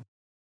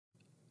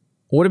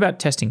 What about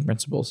testing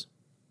principles?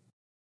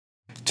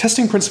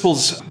 Testing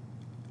principles,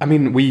 I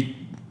mean, we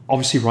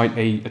obviously write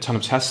a ton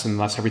of tests, and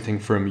that's everything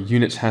from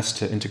unit tests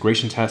to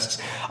integration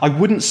tests. I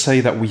wouldn't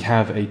say that we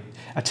have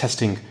a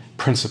testing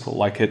principle.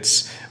 Like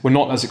we're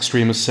not as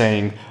extreme as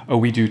saying, oh,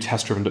 we do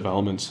test-driven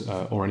development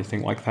or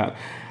anything like that.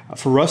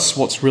 For us,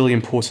 what's really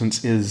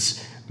important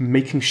is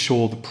making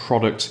sure the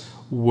product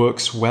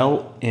works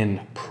well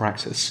in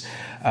practice.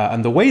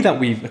 And the way that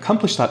we've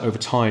accomplished that over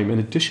time, in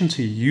addition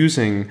to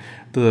using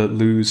the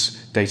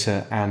lose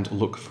data and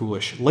look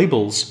foolish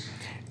labels,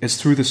 is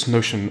through this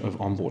notion of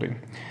onboarding.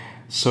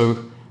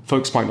 So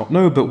folks might not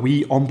know, but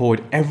we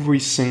onboard every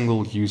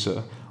single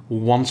user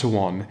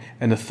one-to-one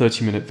in a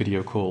 30-minute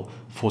video call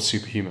for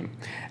Superhuman.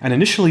 And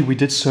initially we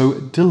did so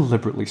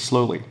deliberately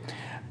slowly.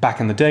 Back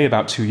in the day,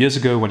 about 2 years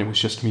ago, when it was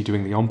just me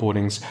doing the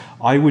onboardings,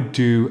 I would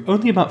do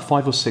only about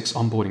 5 or 6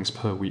 onboardings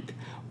per week.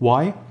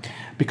 Why?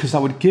 Because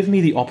that would give me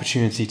the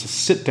opportunity to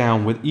sit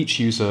down with each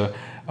user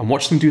and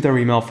watch them do their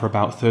email for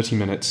about 30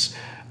 minutes.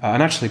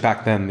 And actually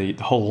back then, the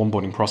whole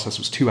onboarding process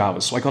was 2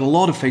 hours, so I got a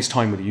lot of face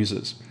time with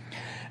users.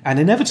 And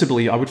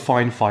inevitably, I would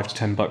find 5 to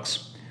 10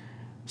 bugs.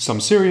 Some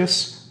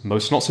serious,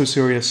 most not so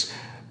serious,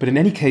 but in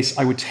any case,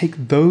 I would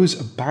take those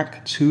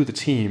back to the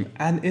team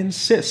and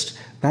insist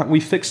that we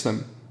fix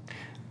them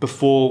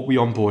before we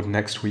onboard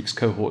next week's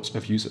cohort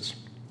of users.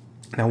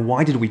 Now,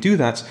 why did we do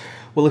that?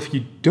 Well, if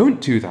you don't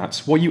do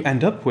that, what you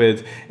end up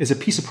with is a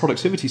piece of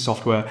productivity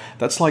software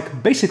that's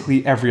like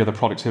basically every other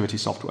productivity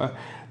software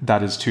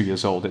that is 2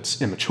 years old.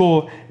 It's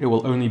immature, it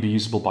will only be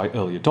usable by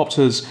early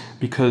adopters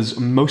because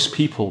most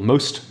people,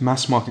 most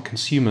mass market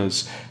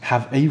consumers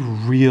have a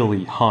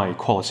really high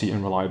quality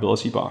and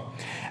reliability bar.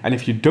 And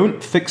if you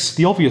don't fix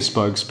the obvious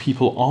bugs,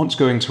 people aren't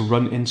going to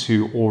run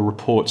into or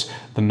report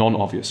the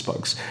non-obvious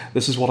bugs.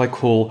 This is what I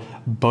call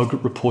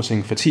bug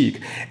reporting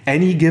fatigue.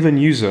 Any given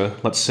user,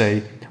 let's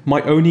say,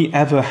 might only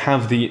ever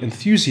have the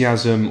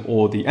enthusiasm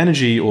or the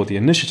energy or the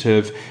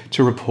initiative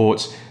to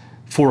report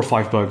 4 or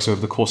 5 bugs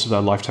over the course of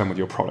their lifetime with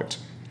your product.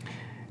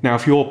 Now,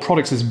 if your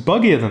product is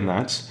buggier than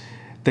that,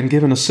 then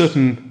given a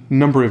certain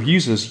number of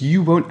users,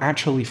 you won't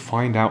actually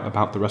find out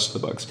about the rest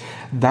of the bugs.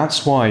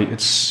 That's why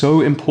it's so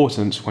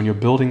important when you're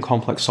building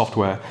complex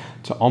software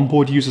to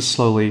onboard users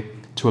slowly,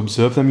 to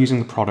observe them using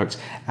the product,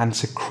 and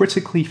to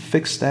critically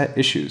fix their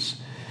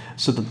issues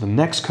so that the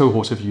next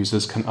cohort of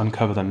users can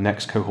uncover the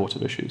next cohort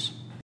of issues.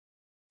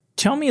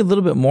 Tell me a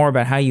little bit more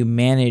about how you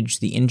manage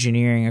the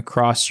engineering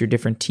across your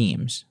different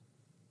teams.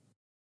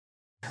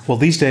 Well,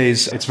 these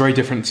days, it's very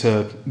different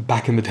to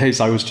back in the days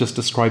I was just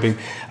describing.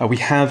 We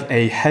have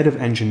a head of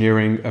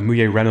engineering,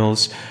 Mouye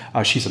Reynolds.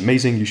 She's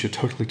amazing. You should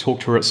totally talk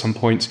to her at some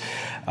point.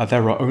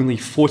 There are only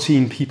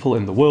 14 people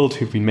in the world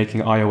who've been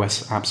making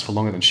iOS apps for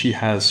longer than she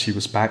has. She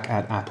was back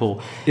at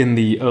Apple in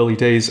the early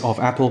days of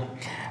Apple.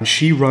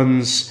 She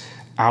runs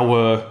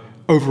our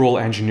overall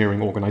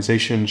engineering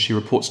organization. She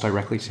reports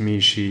directly to me.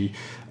 She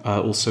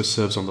also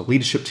serves on the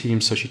leadership team,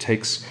 so she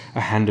takes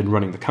a hand in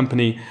running the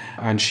company.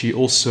 And she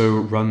also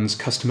runs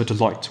customer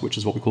delight, which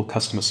is what we call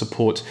customer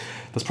support.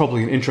 There's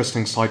probably an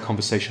interesting side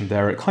conversation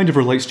there. It kind of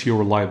relates to your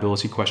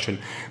reliability question,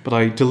 but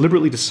I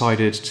deliberately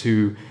decided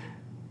to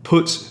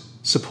put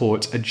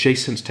support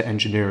adjacent to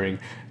engineering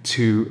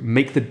to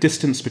make the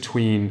distance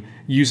between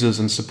users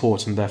and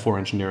support, and therefore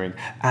engineering,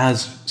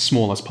 as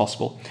small as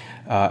possible.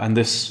 And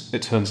this,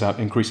 it turns out,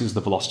 increases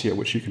the velocity at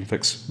which you can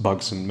fix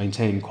bugs and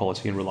maintain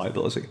quality and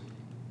reliability.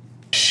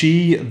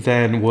 She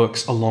then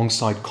works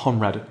alongside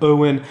Conrad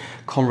Irwin.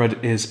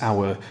 Conrad is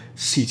our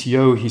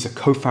CTO. He's a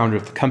co-founder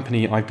of the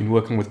company. I've been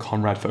working with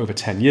Conrad for over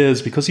 10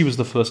 years because he was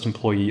the first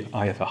employee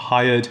I ever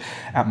hired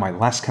at my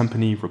last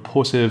company,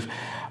 Reportive.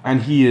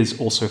 And he is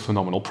also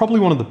phenomenal. Probably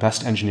one of the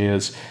best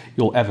engineers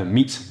you'll ever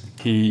meet.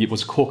 He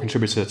was a core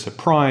contributor to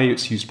Pry.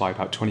 It's used by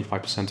about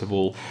 25% of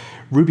all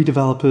Ruby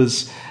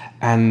developers.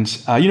 And,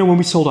 when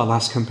we sold our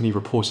last company,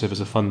 Reportive, as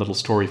a fun little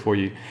story for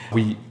you,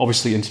 we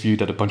obviously interviewed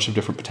at a bunch of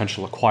different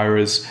potential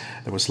acquirers.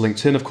 There was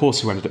LinkedIn, of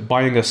course, who ended up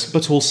buying us,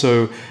 but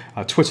also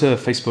Twitter,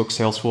 Facebook,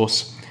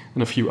 Salesforce,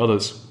 and a few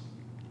others.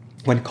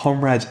 When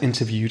Conrad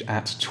interviewed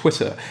at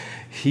Twitter,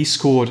 he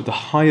scored the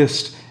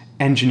highest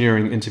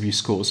engineering interview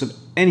scores of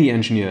any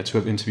engineer to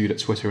have interviewed at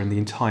Twitter in the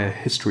entire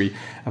history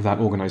of that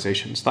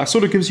organization. So that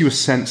sort of gives you a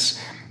sense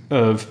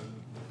of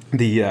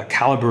the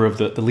caliber of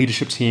the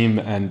leadership team,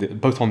 and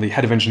both on the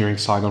head of engineering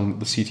side, on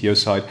the CTO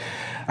side.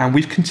 And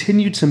we've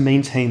continued to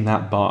maintain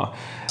that bar.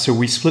 So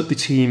we split the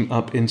team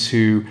up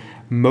into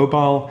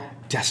mobile,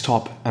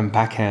 desktop, and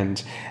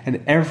backend.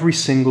 And every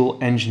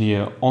single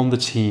engineer on the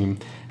team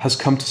has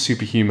come to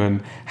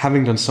Superhuman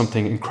having done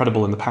something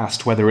incredible in the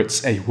past, whether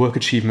it's a work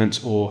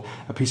achievement or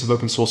a piece of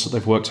open source that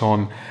they've worked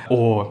on,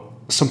 or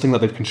something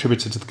that they've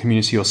contributed to the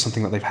community, or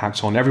something that they've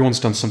hacked on. Everyone's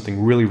done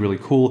something really, really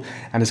cool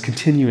and is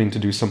continuing to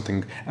do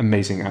something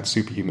amazing at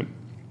Superhuman.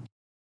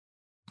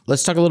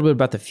 Let's talk a little bit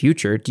about the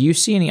future. Do you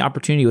see any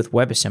opportunity with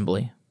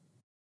WebAssembly?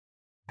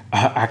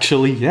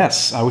 Actually,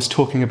 yes. I was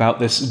talking about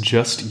this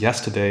just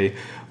yesterday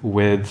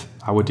with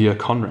our dear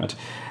Conrad.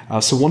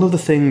 So one of the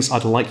things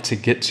I'd like to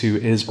get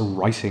to is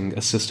writing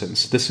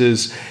assistance. This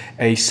is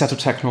a set of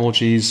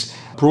technologies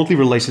broadly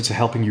related to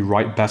helping you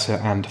write better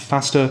and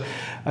faster.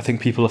 I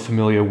think people are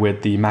familiar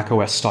with the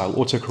macOS style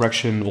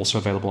autocorrection, also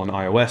available on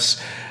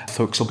iOS.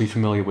 Folks will be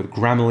familiar with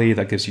Grammarly,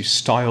 that gives you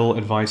style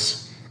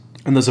advice.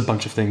 And there's a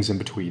bunch of things in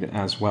between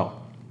as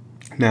well.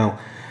 Now,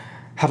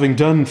 having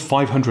done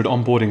 500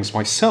 onboardings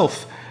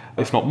myself,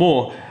 if not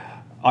more,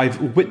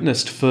 I've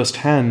witnessed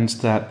firsthand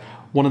that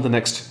one of the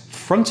next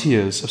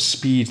frontiers of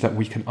speed that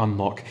we can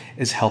unlock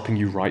is helping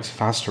you write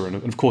faster. And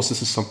of course,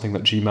 this is something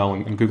that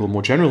Gmail and Google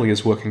more generally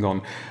is working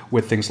on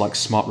with things like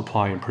Smart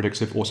Reply and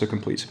Predictive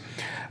Autocomplete.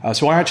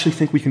 So I actually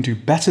think we can do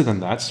better than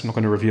that. I'm not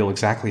going to reveal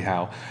exactly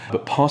how,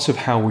 but part of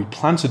how we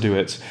plan to do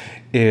it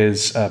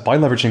is by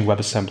leveraging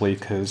WebAssembly,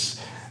 because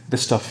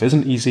this stuff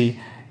isn't easy.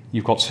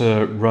 You've got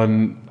to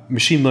run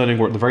machine learning,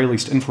 or at the very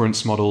least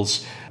inference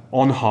models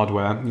on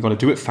hardware. You've got to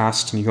do it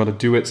fast, and you've got to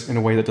do it in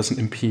a way that doesn't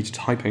impede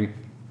typing.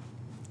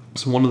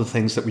 So one of the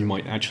things that we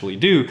might actually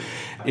do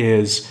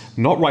is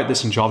not write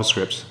this in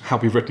JavaScript, how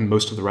we've written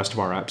most of the rest of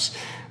our apps,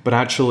 but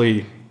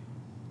actually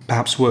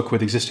perhaps work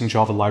with existing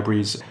Java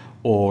libraries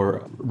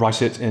or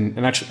write it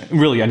in actually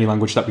really any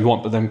language that we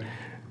want, but then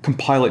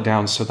compile it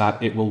down so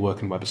that it will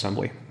work in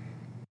WebAssembly.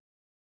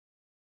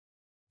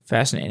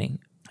 Fascinating.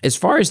 As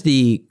far as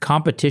the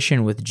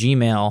competition with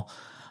Gmail,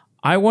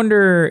 I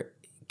wonder,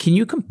 can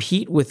you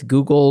compete with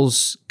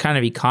Google's kind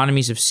of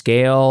economies of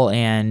scale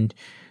and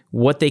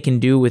what they can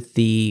do with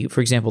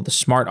for example, the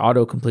smart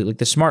autocomplete? Like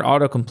the smart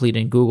autocomplete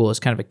in Google is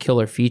kind of a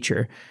killer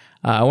feature.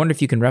 I wonder if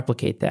you can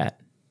replicate that.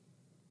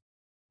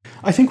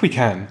 I think we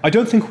can. I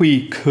don't think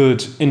we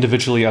could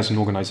individually as an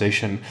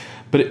organization,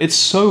 but it's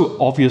so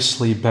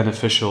obviously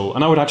beneficial.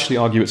 And I would actually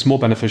argue it's more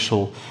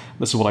beneficial,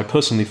 this is what I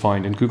personally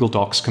find, in Google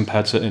Docs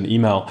compared to in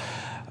email.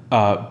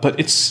 But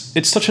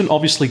it's such an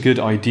obviously good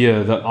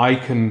idea that I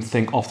can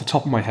think off the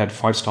top of my head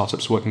 5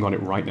 startups working on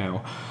it right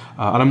now.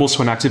 And I'm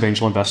also an active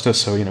angel investor,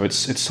 so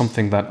it's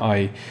something that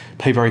I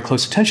pay very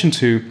close attention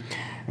to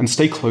and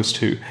stay close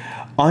to.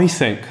 I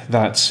think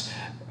that,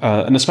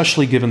 and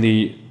especially given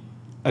the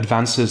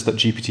advances that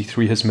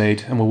GPT-3 has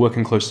made, and we're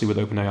working closely with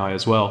OpenAI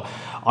as well,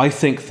 I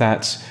think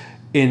that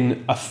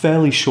in a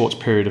fairly short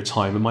period of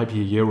time, it might be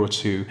a year or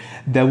two,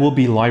 there will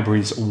be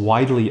libraries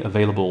widely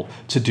available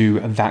to do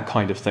that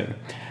kind of thing.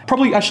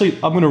 Probably, actually,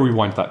 I'm going to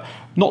rewind that.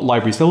 Not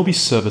libraries, there will be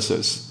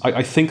services.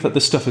 I think that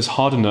this stuff is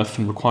hard enough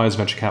and requires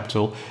venture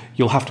capital.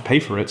 You'll have to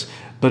pay for it,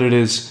 but it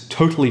is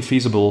totally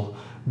feasible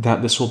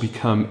that this will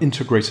become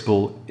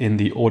integratable in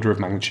the order of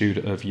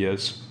magnitude of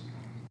years.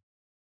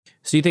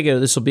 So you think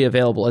this will be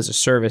available as a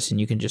service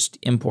and you can just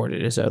import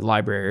it as a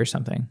library or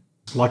something?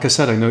 Like I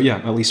said, I know,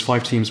 at least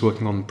 5 teams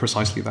working on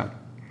precisely that.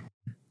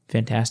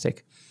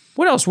 Fantastic.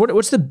 What else?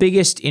 What's the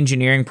biggest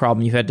engineering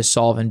problem you've had to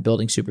solve in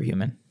building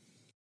Superhuman?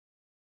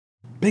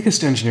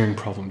 Biggest engineering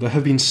problem? There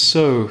have been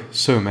so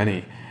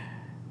many.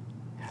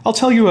 I'll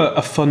tell you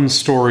a fun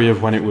story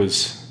of when it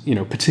was,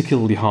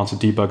 particularly hard to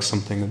debug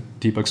something.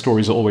 Debug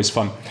stories are always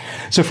fun.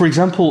 So for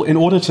example, in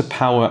order to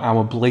power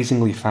our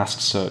blazingly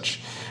fast search,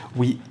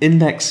 we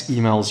index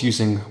emails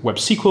using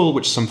WebSQL,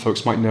 which some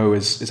folks might know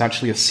is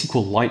actually a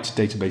SQLite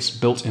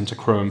database built into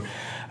Chrome.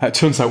 It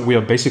turns out we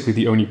are basically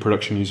the only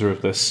production user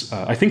of this,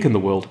 I think in the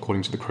world,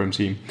 according to the Chrome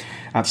team,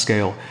 at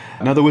scale.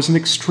 Now, there was an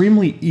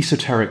extremely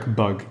esoteric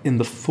bug in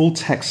the full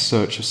text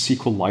search of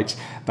SQLite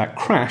that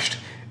crashed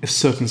if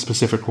certain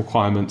specific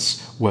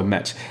requirements were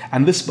met.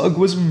 And this bug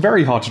was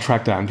very hard to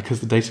track down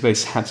because the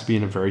database had to be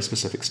in a very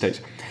specific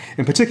state.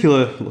 In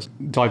particular, let's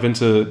dive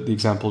into the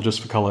example just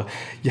for color,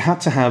 you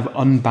had to have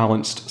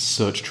unbalanced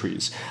search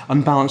trees,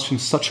 unbalanced in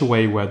such a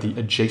way where the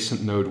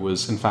adjacent node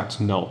was in fact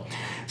null.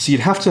 So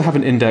you'd have to have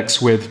an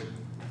index with,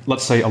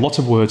 let's say, a lot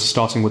of words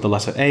starting with the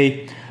letter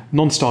A,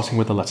 none starting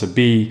with the letter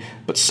B,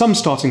 but some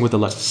starting with the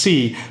letter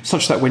C,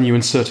 such that when you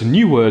insert a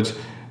new word,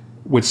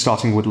 with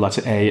starting with the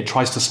letter A, it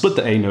tries to split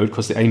the A node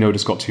because the A node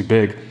has got too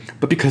big.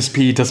 But because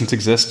B doesn't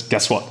exist,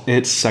 guess what?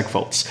 It's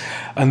segfaults.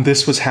 And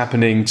this was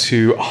happening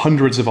to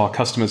hundreds of our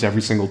customers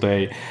every single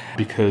day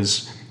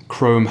because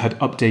Chrome had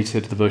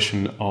updated the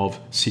version of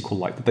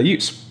SQLite that they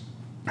use.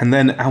 And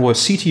then our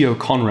CTO,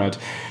 Conrad,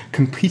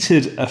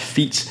 completed a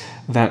feat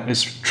that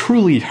is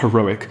truly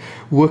heroic,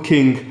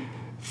 working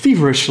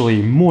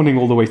feverishly, morning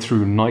all the way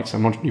through night.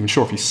 I'm not even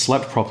sure if he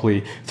slept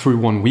properly through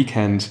one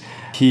weekend.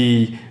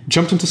 He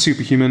jumped into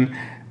Superhuman,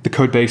 the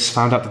codebase,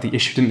 found out that the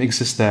issue didn't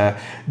exist there,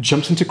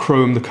 jumped into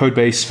Chrome, the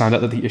codebase, found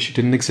out that the issue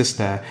didn't exist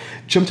there,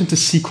 jumped into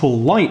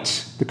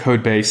SQLite, the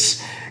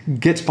codebase,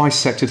 Git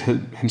bisected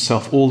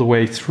himself all the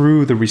way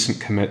through the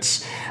recent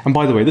commits. And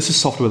by the way, this is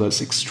software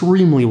that's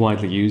extremely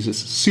widely used, it's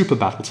super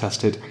battle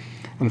tested,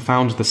 and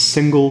found the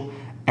single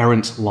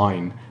errant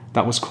line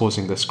that was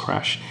causing this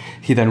crash.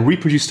 He then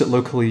reproduced it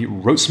locally,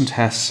 wrote some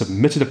tests,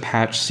 submitted a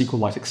patch,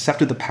 SQLite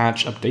accepted the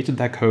patch, updated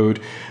their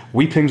code,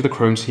 we pinged the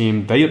Chrome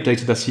team, they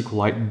updated their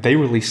SQLite, they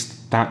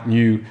released that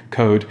new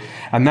code,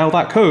 and now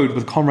that code,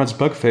 with Conrad's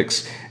bug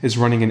fix, is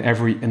running in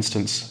every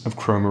instance of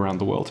Chrome around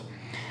the world.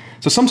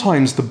 So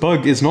sometimes the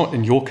bug is not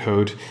in your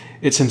code,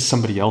 it's in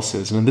somebody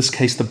else's, and in this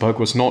case the bug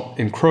was not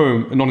in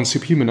Chrome, not in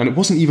Superhuman, and it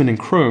wasn't even in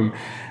Chrome,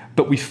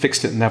 but we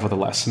fixed it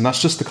nevertheless. And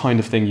that's just the kind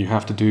of thing you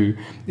have to do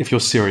if you're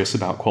serious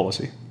about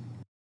quality.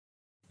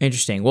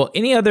 Interesting. Well,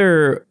 any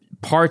other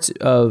parts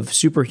of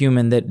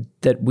Superhuman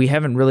that we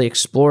haven't really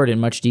explored in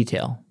much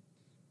detail,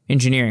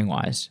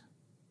 engineering-wise?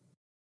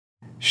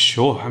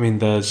 Sure. I mean,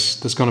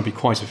 there's going to be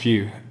quite a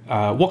few.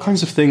 What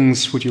kinds of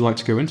things would you like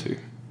to go into?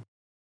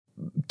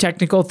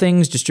 Technical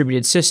things,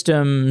 distributed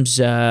systems.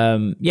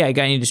 Got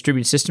any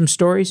distributed system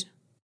stories?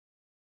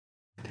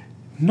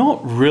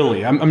 Not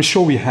really. I'm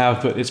sure we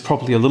have, but it's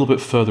probably a little bit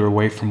further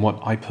away from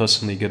what I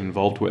personally get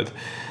involved with.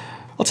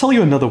 I'll tell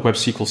you another Web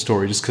SQL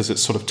story just because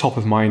it's sort of top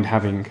of mind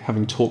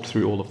having talked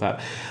through all of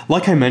that.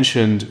 Like I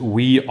mentioned,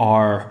 we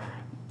are,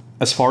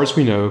 as far as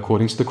we know,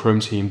 according to the Chrome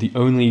team, the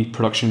only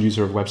production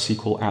user of Web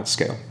SQL at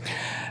scale.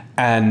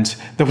 And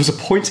there was a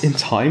point in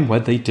time where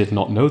they did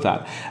not know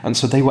that. And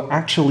so they were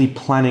actually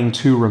planning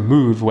to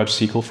remove Web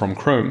SQL from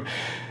Chrome,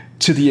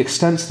 to the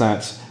extent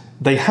that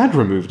they had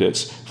removed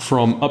it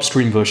from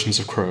upstream versions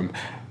of Chrome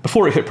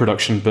before it hit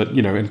production, but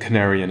in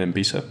Canary and in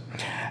beta.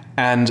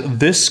 And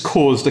this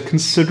caused a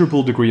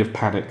considerable degree of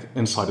panic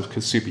inside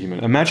of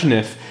Superhuman. Imagine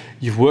if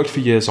you've worked for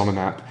years on an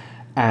app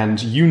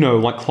and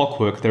like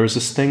clockwork, there is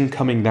this thing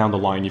coming down the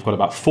line. You've got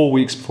about 4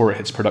 weeks before it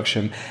hits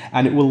production,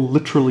 and it will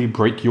literally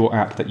break your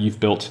app that you've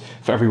built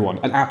for everyone,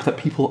 an app that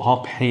people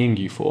are paying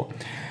you for.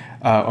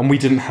 And we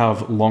didn't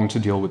have long to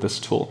deal with this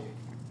at all.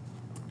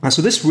 And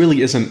so this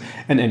really isn't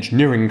an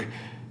engineering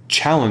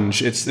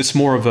challenge. It's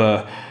more of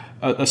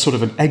a sort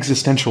of an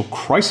existential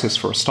crisis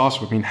for a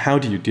startup. I mean, how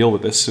do you deal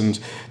with this? And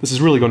this is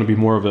really going to be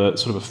more of a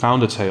sort of a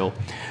founder tale.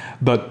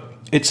 But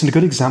it's a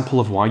good example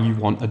of why you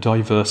want a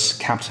diverse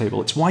cap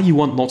table. It's why you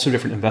want lots of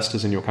different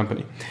investors in your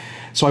company.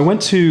 So I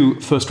went to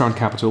First Round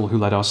Capital, who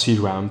led our seed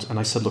round, and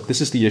I said, look, this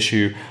is the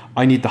issue.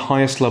 I need the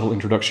highest level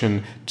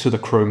introduction to the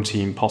Chrome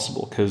team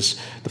possible, because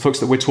the folks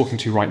that we're talking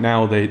to right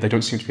now, they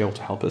don't seem to be able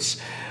to help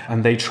us.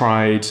 And they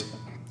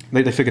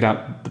figured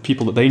out the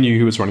people that they knew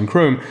who was running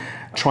Chrome,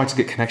 tried to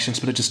get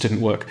connections, but it just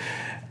didn't work.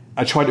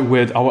 I tried it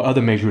with our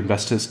other major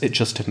investors, it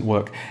just didn't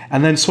work.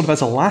 And then sort of as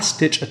a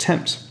last-ditch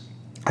attempt,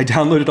 I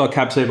downloaded our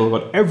cap table,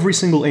 got every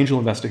single angel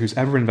investor who's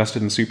ever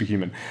invested in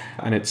Superhuman,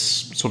 and it's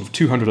sort of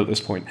 200 at this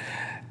point.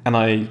 And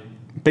I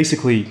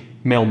basically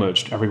mail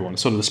merged everyone,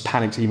 sort of this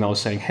panicked email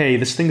saying, hey,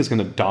 this thing is going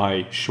to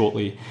die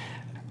shortly.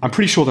 I'm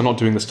pretty sure they're not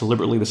doing this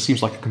deliberately. This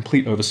seems like a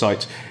complete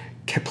oversight.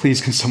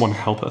 Please, can someone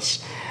help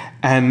us?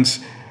 And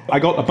I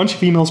got a bunch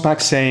of emails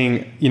back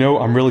saying,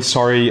 I'm really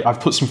sorry.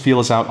 I've put some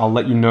feelers out. I'll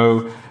let you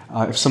know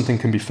if something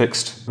can be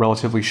fixed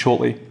relatively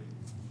shortly.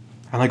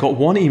 And I got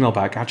one email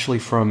back actually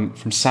from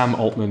Sam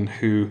Altman,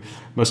 who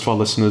most of our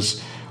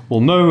listeners will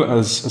know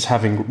as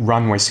having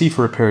run YC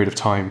for a period of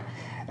time.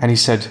 And he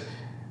said,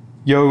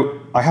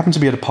 I happen to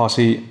be at a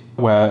party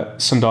where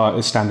Sundar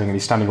is standing, and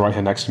he's standing right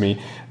here next to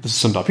me. This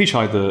is Sundar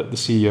Pichai, the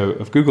CEO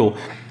of Google.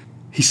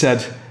 He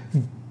said,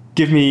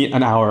 give me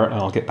an hour and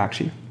I'll get back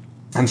to you.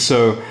 And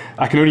so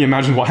I can only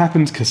imagine what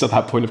happened, because at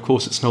that point, of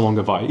course, it's no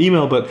longer via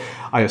email, but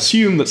I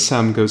assume that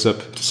Sam goes up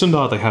to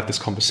Sundar, they have this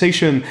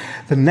conversation.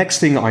 The next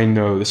thing I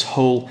know, this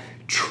whole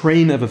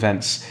train of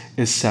events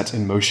is set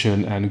in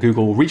motion, and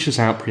Google reaches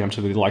out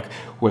preemptively like,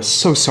 we're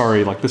so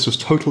sorry, like this was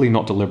totally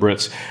not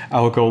deliberate.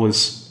 Our goal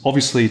is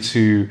obviously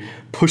to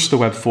push the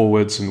web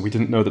forwards, and we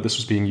didn't know that this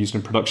was being used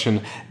in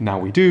production. Now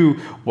we do.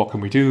 What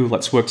can we do?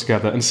 Let's work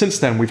together. And since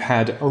then, we've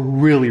had a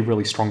really,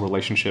 really strong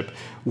relationship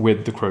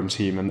with the Chrome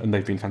team, and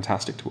they've been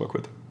fantastic to work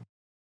with.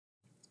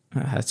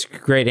 That's a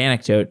great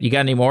anecdote. You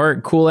got any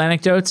more cool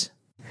anecdotes?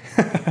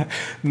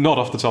 Not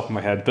off the top of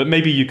my head, but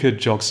maybe you could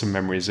jog some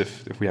memories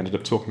if we ended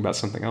up talking about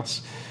something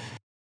else.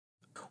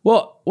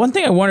 Well, one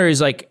thing I wonder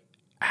is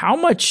how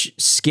much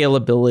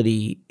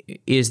scalability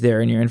is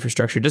there in your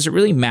infrastructure? Does it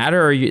really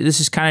matter? Or this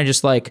is kind of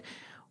just like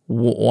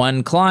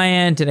one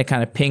client and it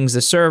kind of pings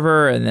the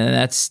server and then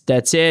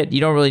that's it? You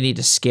don't really need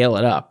to scale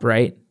it up,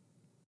 right?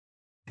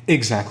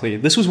 Exactly.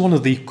 This was one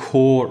of the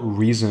core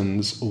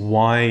reasons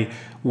why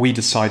we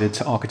decided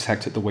to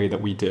architect it the way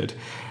that we did.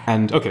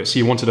 And okay, so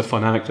you wanted a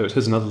fun anecdote.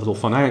 Here's another little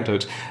fun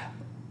anecdote.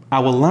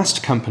 Our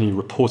last company,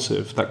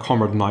 Reportive, that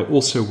Conrad and I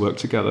also worked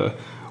together,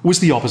 was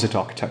the opposite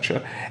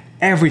architecture.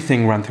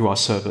 Everything ran through our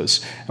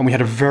servers, and we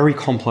had a very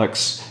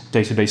complex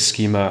database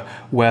schema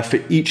where for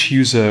each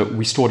user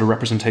we stored a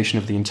representation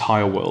of the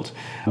entire world,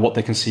 what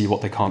they can see,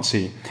 what they can't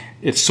see.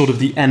 It's sort of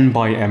the N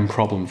by M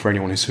problem for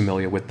anyone who's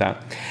familiar with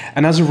that.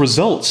 And as a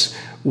result,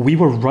 we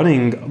were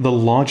running the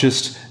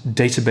largest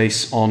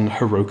database on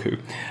Heroku.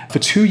 For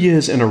 2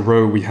 years in a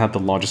row, we had the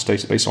largest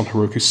database on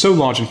Heroku, so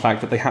large, in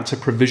fact, that they had to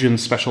provision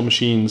special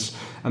machines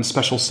and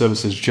special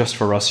services just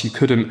for us. You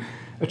couldn't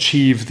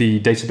achieve the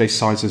database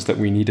sizes that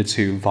we needed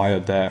to via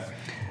their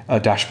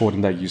dashboard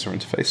and their user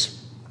interface.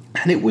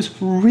 And it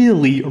was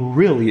really,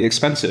 really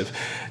expensive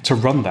to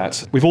run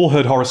that. We've all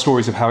heard horror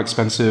stories of how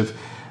expensive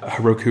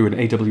Heroku and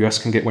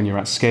AWS can get when you're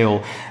at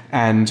scale.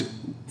 And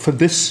for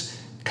this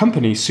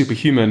company,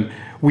 Superhuman,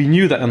 we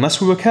knew that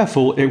unless we were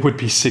careful, it would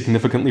be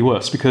significantly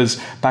worse,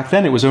 because back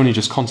then it was only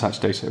just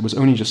contact data. It was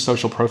only just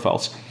social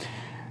profiles.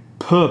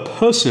 Per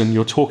person,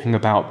 you're talking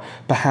about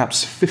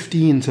perhaps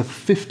 15 to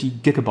 50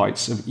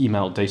 gigabytes of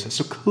email data.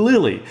 So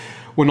clearly,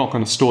 we're not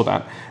going to store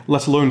that,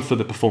 let alone for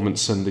the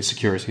performance and the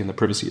security and the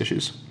privacy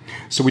issues.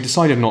 So we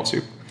decided not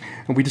to.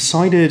 And we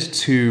decided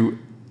to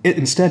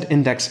instead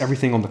index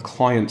everything on the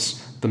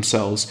clients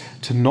themselves,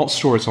 to not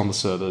store it on the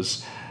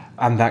servers.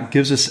 And that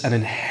gives us an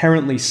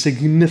inherently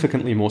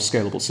significantly more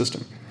scalable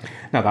system.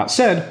 Now, that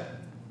said,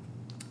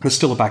 there's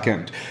still a back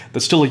end.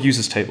 There's still a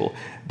users table.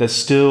 There's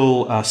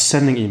still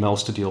sending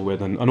emails to deal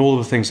with and all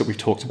of the things that we've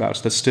talked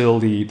about. There's still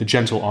the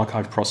gentle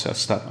archive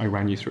process that I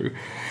ran you through.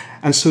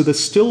 And so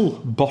there's still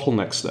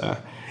bottlenecks there.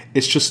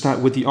 It's just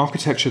that with the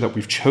architecture that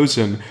we've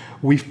chosen,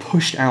 we've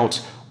pushed out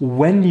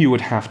when you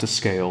would have to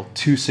scale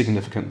too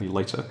significantly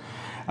later.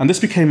 And this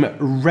became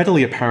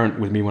readily apparent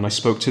with me when I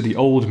spoke to the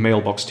old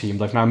Mailbox team.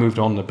 They've now moved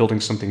on, they're building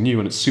something new,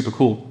 and it's super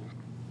cool.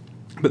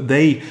 But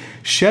they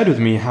shared with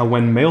me how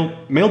when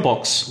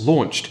Mailbox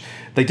launched,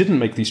 they didn't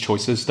make these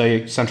choices,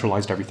 they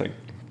centralized everything.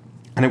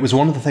 And it was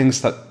one of the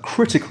things that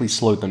critically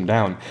slowed them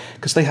down,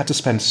 because they had to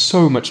spend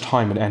so much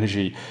time and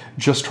energy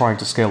just trying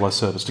to scale their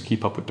service to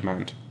keep up with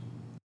demand.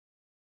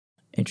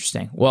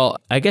 Interesting. Well,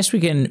 I guess we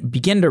can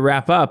begin to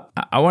wrap up.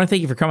 I want to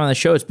thank you for coming on the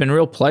show. It's been a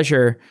real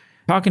pleasure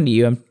talking to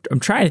you. I'm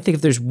trying to think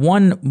if there's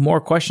one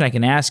more question I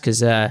can ask,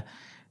 because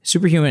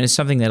Superhuman is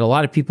something that a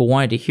lot of people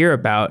wanted to hear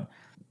about.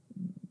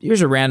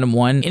 Here's a random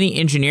one. Any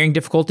engineering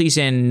difficulties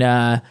in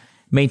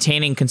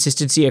maintaining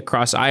consistency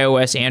across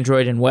iOS,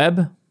 Android, and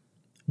web?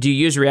 Do you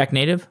use React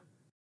Native?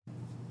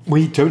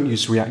 We don't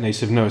use React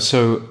Native, no.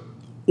 So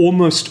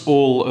almost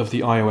all of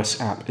the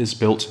iOS app is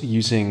built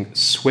using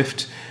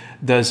Swift.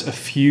 There's a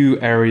few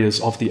areas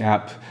of the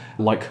app,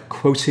 like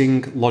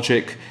quoting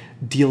logic,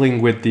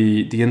 dealing with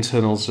the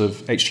internals of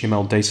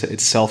HTML data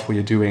itself, where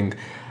you're doing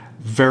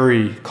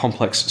very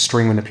complex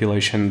string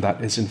manipulation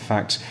that is in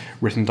fact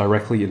written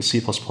directly in C++.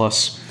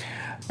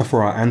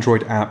 For our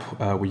Android app,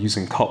 we're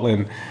using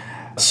Kotlin.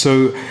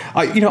 So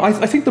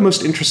I think the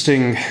most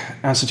interesting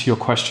answer to your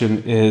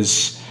question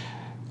is,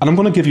 and I'm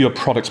going to give you a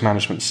product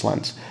management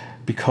slant,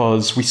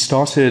 because we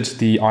started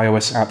the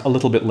iOS app a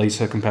little bit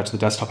later compared to the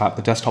desktop app.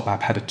 The desktop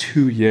app had a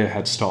 2-year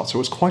head start, so it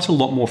was quite a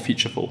lot more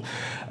featureful.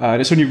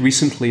 And it's only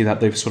recently that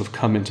they've sort of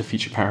come into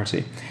feature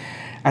parity.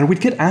 And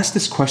we'd get asked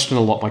this question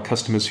a lot by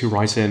customers who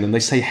write in and they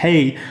say,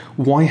 hey,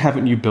 why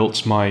haven't you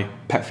built my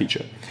pet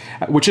feature?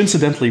 Which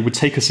incidentally would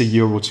take us a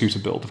year or two to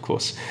build, of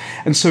course.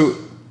 And so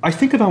I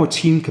think of our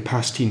team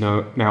capacity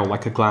now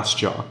like a glass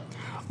jar.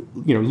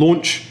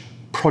 Launch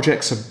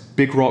projects are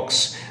big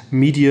rocks,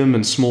 medium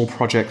and small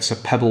projects are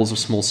pebbles of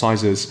small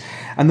sizes.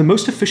 And the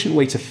most efficient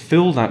way to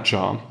fill that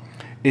jar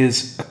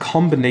is a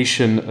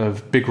combination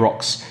of big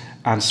rocks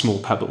and small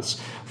pebbles.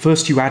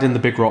 First, you add in the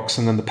big rocks,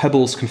 and then the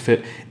pebbles can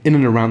fit in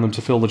and around them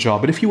to fill the jar.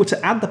 But if you were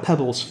to add the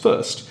pebbles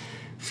first,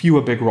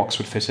 fewer big rocks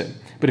would fit in.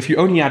 But if you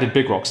only added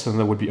big rocks, then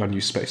there would be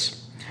unused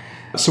space.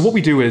 So what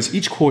we do is,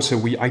 each quarter,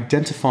 we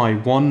identify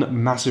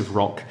one massive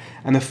rock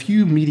and a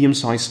few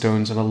medium-sized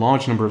stones and a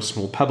large number of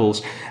small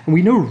pebbles, and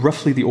we know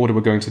roughly the order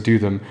we're going to do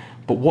them.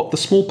 But what the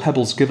small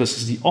pebbles give us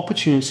is the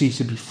opportunity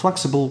to be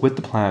flexible with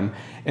the plan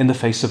in the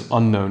face of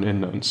unknown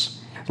unknowns.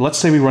 Let's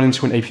say we run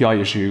into an API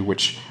issue,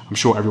 which I'm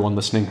sure everyone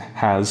listening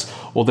has,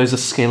 or there's a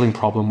scaling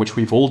problem, which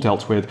we've all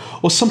dealt with,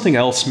 or something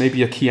else,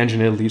 maybe a key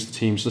engineer leaves the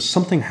team, so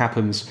something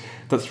happens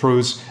that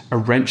throws a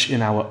wrench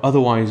in our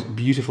otherwise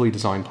beautifully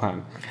designed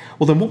plan.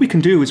 Well, then what we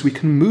can do is we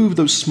can move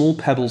those small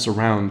pebbles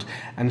around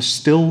and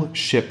still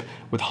ship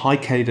with high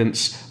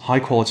cadence, high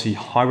quality,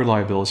 high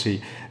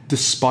reliability,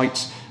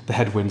 despite the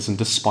headwinds and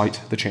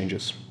despite the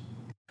changes.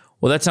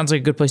 Well, that sounds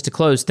like a good place to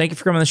close. Thank you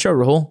for coming on the show,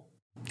 Rahul.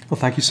 Well,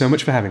 thank you so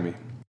much for having me.